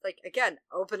was, just, like, again,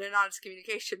 open and honest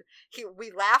communication.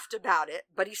 We laughed about it,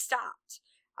 but he stopped.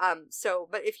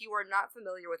 But if you are not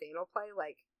familiar with anal play,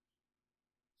 like,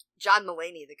 John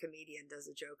Mulaney, the comedian, does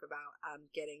a joke about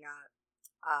getting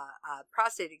a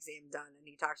prostate exam done. And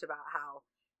he talked about how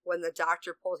when the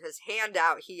doctor pulled his hand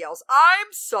out, he yells,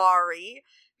 "I'm sorry,"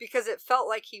 because it felt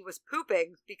like he was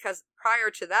pooping, because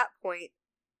prior to that point,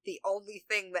 the only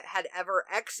thing that had ever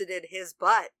exited his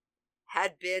butt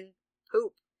had been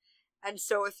poop. And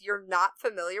so if you're not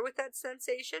familiar with that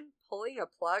sensation, pulling a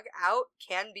plug out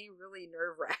can be really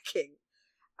nerve-wracking.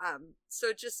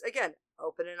 So just, again,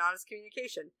 open and honest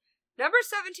communication. Number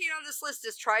 17 on this list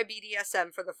is try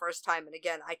BDSM for the first time. And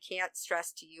again, I can't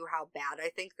stress to you how bad I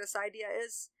think this idea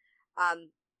is.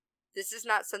 This is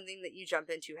not something that you jump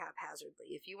into haphazardly.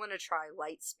 If you want to try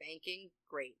light spanking,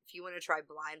 great. If you want to try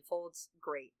blindfolds,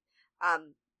 great.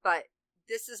 But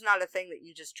this is not a thing that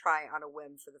you just try on a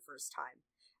whim for the first time.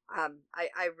 I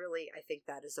think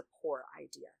that is a poor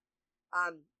idea.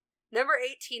 Number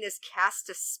 18 is cast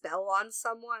a spell on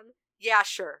someone. Yeah,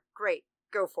 sure. Great.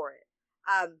 Go for it.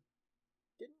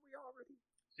 Didn't we already?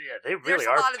 Yeah, they really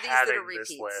are padding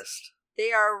this list.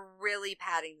 They are really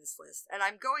padding this list. And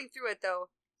I'm going through it, though.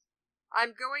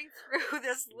 I'm going through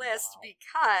this list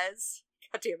because...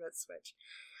 God damn it, Switch.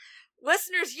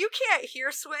 Listeners, you can't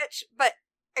hear Switch, but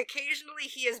occasionally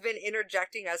he has been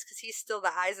interjecting us because he's still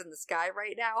the eyes in the sky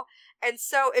right now. And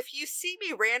so if you see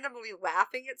me randomly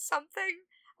laughing at something,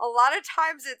 a lot of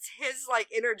times it's his,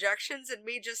 like, interjections and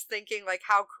me just thinking, like,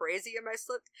 how crazy am I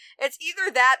slipped? It's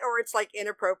either that or it's, like,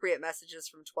 inappropriate messages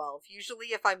from 12.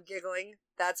 Usually if I'm giggling,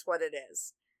 that's what it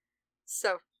is.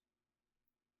 So...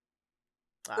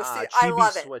 I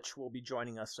love it. Switch will be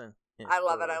joining us in I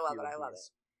love it.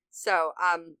 So,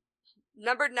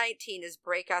 number 19 is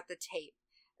break out the tape.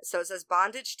 So it says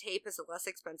bondage tape is a less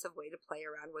expensive way to play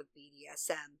around with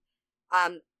BDSM.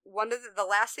 One of the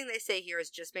last thing they say here is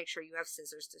just make sure you have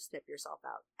scissors to snip yourself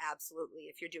out. Absolutely.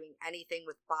 If you're doing anything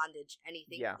with bondage,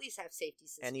 anything, please have safety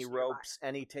scissors. Any ropes,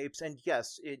 any tapes, and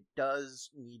yes, it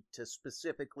does need to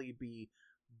specifically be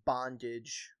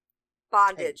bondage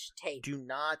tape. Do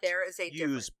not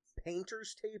use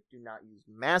painter's tape. Do not use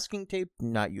masking tape. Do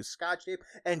not use scotch tape.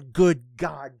 And good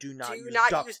God, do not use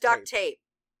duct tape.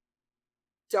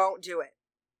 Don't do it.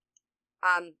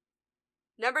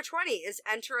 Number 20 is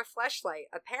enter a fleshlight.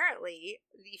 Apparently,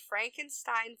 the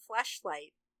Frankenstein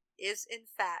fleshlight is in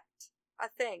fact a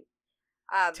thing.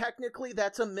 Technically,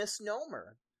 that's a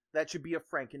misnomer. That should be a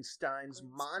Frankenstein's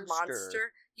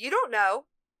monster. You don't know.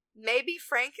 Maybe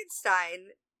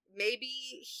Frankenstein...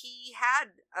 Maybe he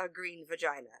had a green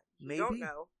vagina. You don't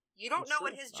know. You don't know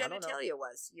what his genitalia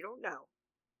was. You don't know.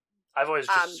 I've always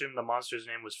just assumed the monster's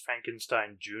name was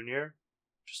Frankenstein Jr.,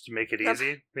 just to make it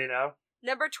easy, you know?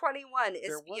 Number 21 is...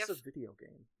 There was a video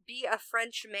game. Be a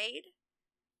French maid.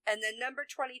 And then number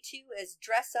 22 is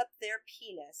dress up their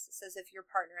penis. It says if your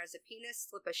partner has a penis,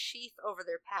 slip a sheath over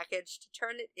their package to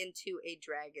turn it into a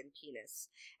dragon penis.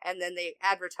 And then they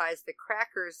advertise the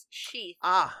Crackers sheath,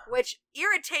 which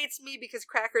irritates me because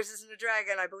Crackers isn't a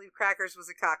dragon. I believe Crackers was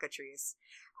a cockatrice.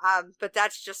 But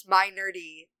that's just my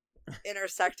nerdy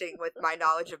intersecting with my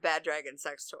knowledge of bad dragon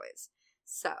sex toys.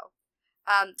 So...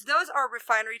 those are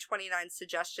Refinery 29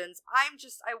 suggestions. I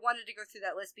wanted to go through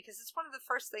that list because it's one of the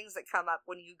first things that come up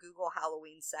when you Google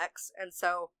Halloween sex. And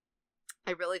so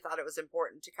I really thought it was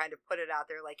important to kind of put it out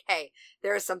there like, hey,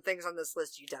 there are some things on this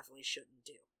list you definitely shouldn't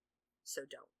do. So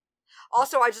don't.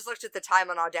 Also, I just looked at the time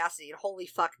on Audacity and holy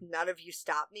fuck, none of you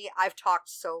stopped me. I've talked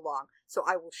so long, so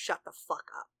I will shut the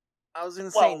fuck up. I was going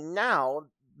to say, now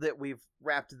that we've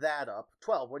wrapped that up,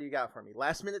 12, what do you got for me?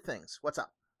 Last minute things. What's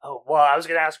up? Oh, well, I was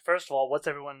going to ask, first of all, what's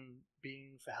everyone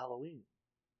being for Halloween?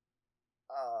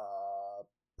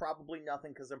 Probably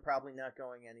nothing, because I'm probably not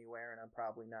going anywhere, and I'm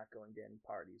probably not going to any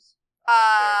parties.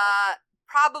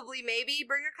 Probably maybe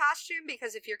bring a costume,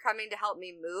 because if you're coming to help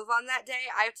me move on that day,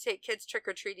 I have to take kids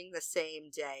trick-or-treating the same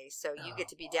day, so you get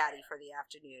to be daddy for the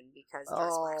afternoon, because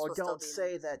don't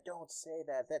say that, don't say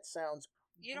that. That sounds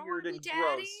you don't weird want to be and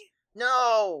daddy? Gross.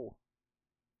 No!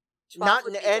 Not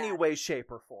in any way,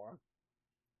 shape, or form.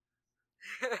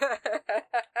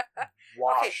 Wash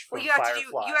well, from you have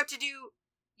Firefly.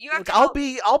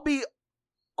 I'll be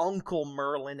Uncle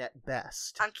Merlin at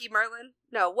best. Unky Merlin?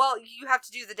 No, well, you have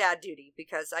to do the dad duty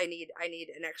because I need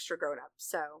an extra grown up.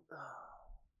 So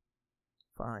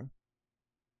fine.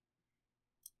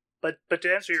 But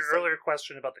to answer your earlier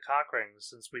question about the cock rings,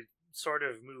 since we sort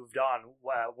of moved on,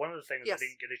 one of the things I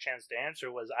didn't get a chance to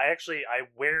answer was I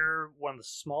wear one of the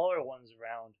smaller ones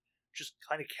around just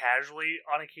kind of casually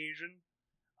on occasion.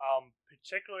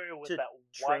 Particularly with that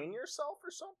one... train yourself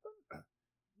or something?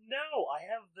 No, I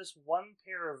have this one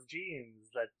pair of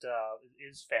jeans that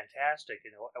is fantastic.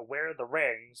 You know, I wear the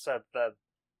rings, so the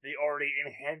already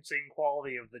enhancing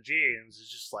quality of the jeans is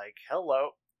just like,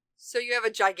 hello. So you have a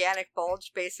gigantic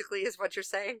bulge, basically, is what you're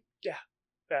saying? Yeah.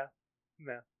 You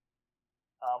know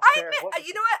what?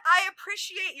 I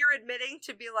appreciate your admitting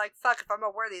to be like, fuck, if I'm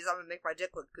gonna wear these, I'm gonna make my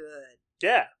dick look good.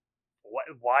 Yeah.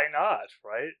 Why not,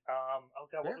 right?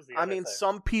 What was the other thing?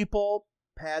 Some people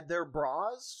pad their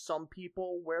bras. Some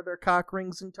people wear their cock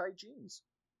rings in tight jeans.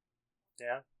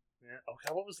 Yeah.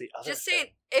 Okay, what was the other Just thing?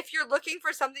 saying, if you're looking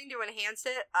for something to enhance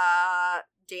it,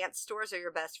 dance stores are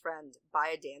your best friend. Buy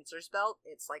a dancer's belt.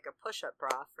 It's like a push-up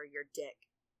bra for your dick.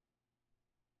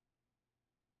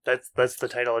 That's the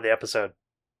title of the episode.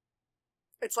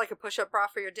 It's like a push-up bra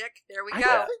for your dick. There we go. I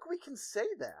don't think we can say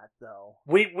that, though.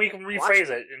 We can rephrase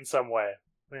it in some way.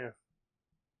 Yeah.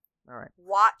 All right.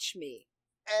 Watch me.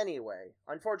 Anyway,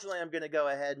 unfortunately, I'm going to go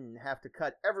ahead and have to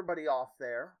cut everybody off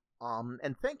there.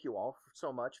 And thank you all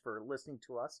so much for listening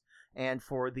to us and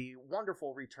for the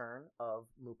wonderful return of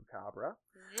Moopacabra.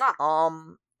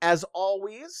 As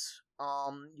always,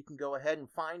 you can go ahead and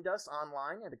find us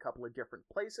online at a couple of different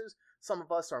places. Some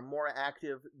of us are more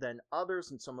active than others,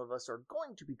 and some of us are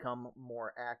going to become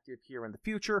more active here in the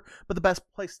future. But the best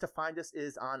place to find us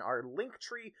is on our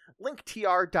Linktree,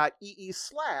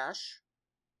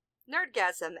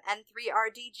 linktr.ee/Nerdgasm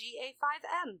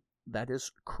N3RDGA5M. That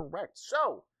is correct.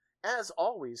 So, as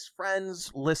always,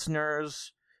 friends,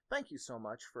 listeners, thank you so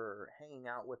much for hanging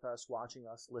out with us, watching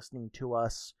us, listening to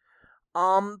us.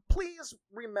 Please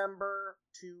remember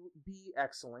to be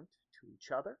excellent to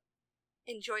each other.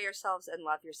 Enjoy yourselves and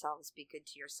love yourselves. Be good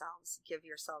to yourselves. Give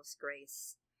yourselves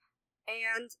grace.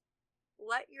 And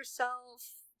let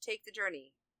yourself take the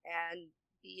journey and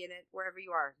be in it wherever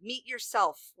you are. Meet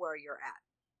yourself where you're at.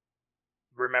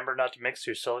 Remember not to mix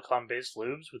your silicone-based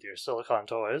lubes with your silicone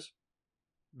toys.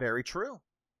 Very true.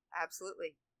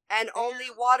 Absolutely. And only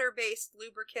water-based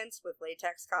lubricants with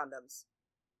latex condoms.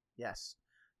 Yes.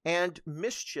 And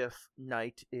Mischief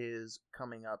Night is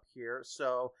coming up here,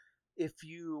 so if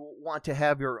you want to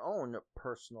have your own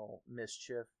personal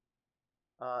mischief,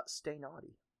 stay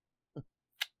naughty.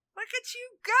 Look at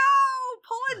you go!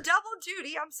 Pulling double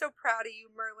duty. I'm so proud of you,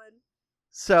 Merlin.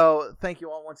 So, thank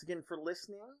you all once again for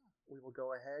listening. We will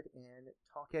go ahead and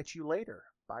talk at you later.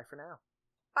 Bye for now.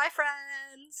 Bye,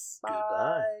 friends.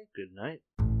 Bye. Good night.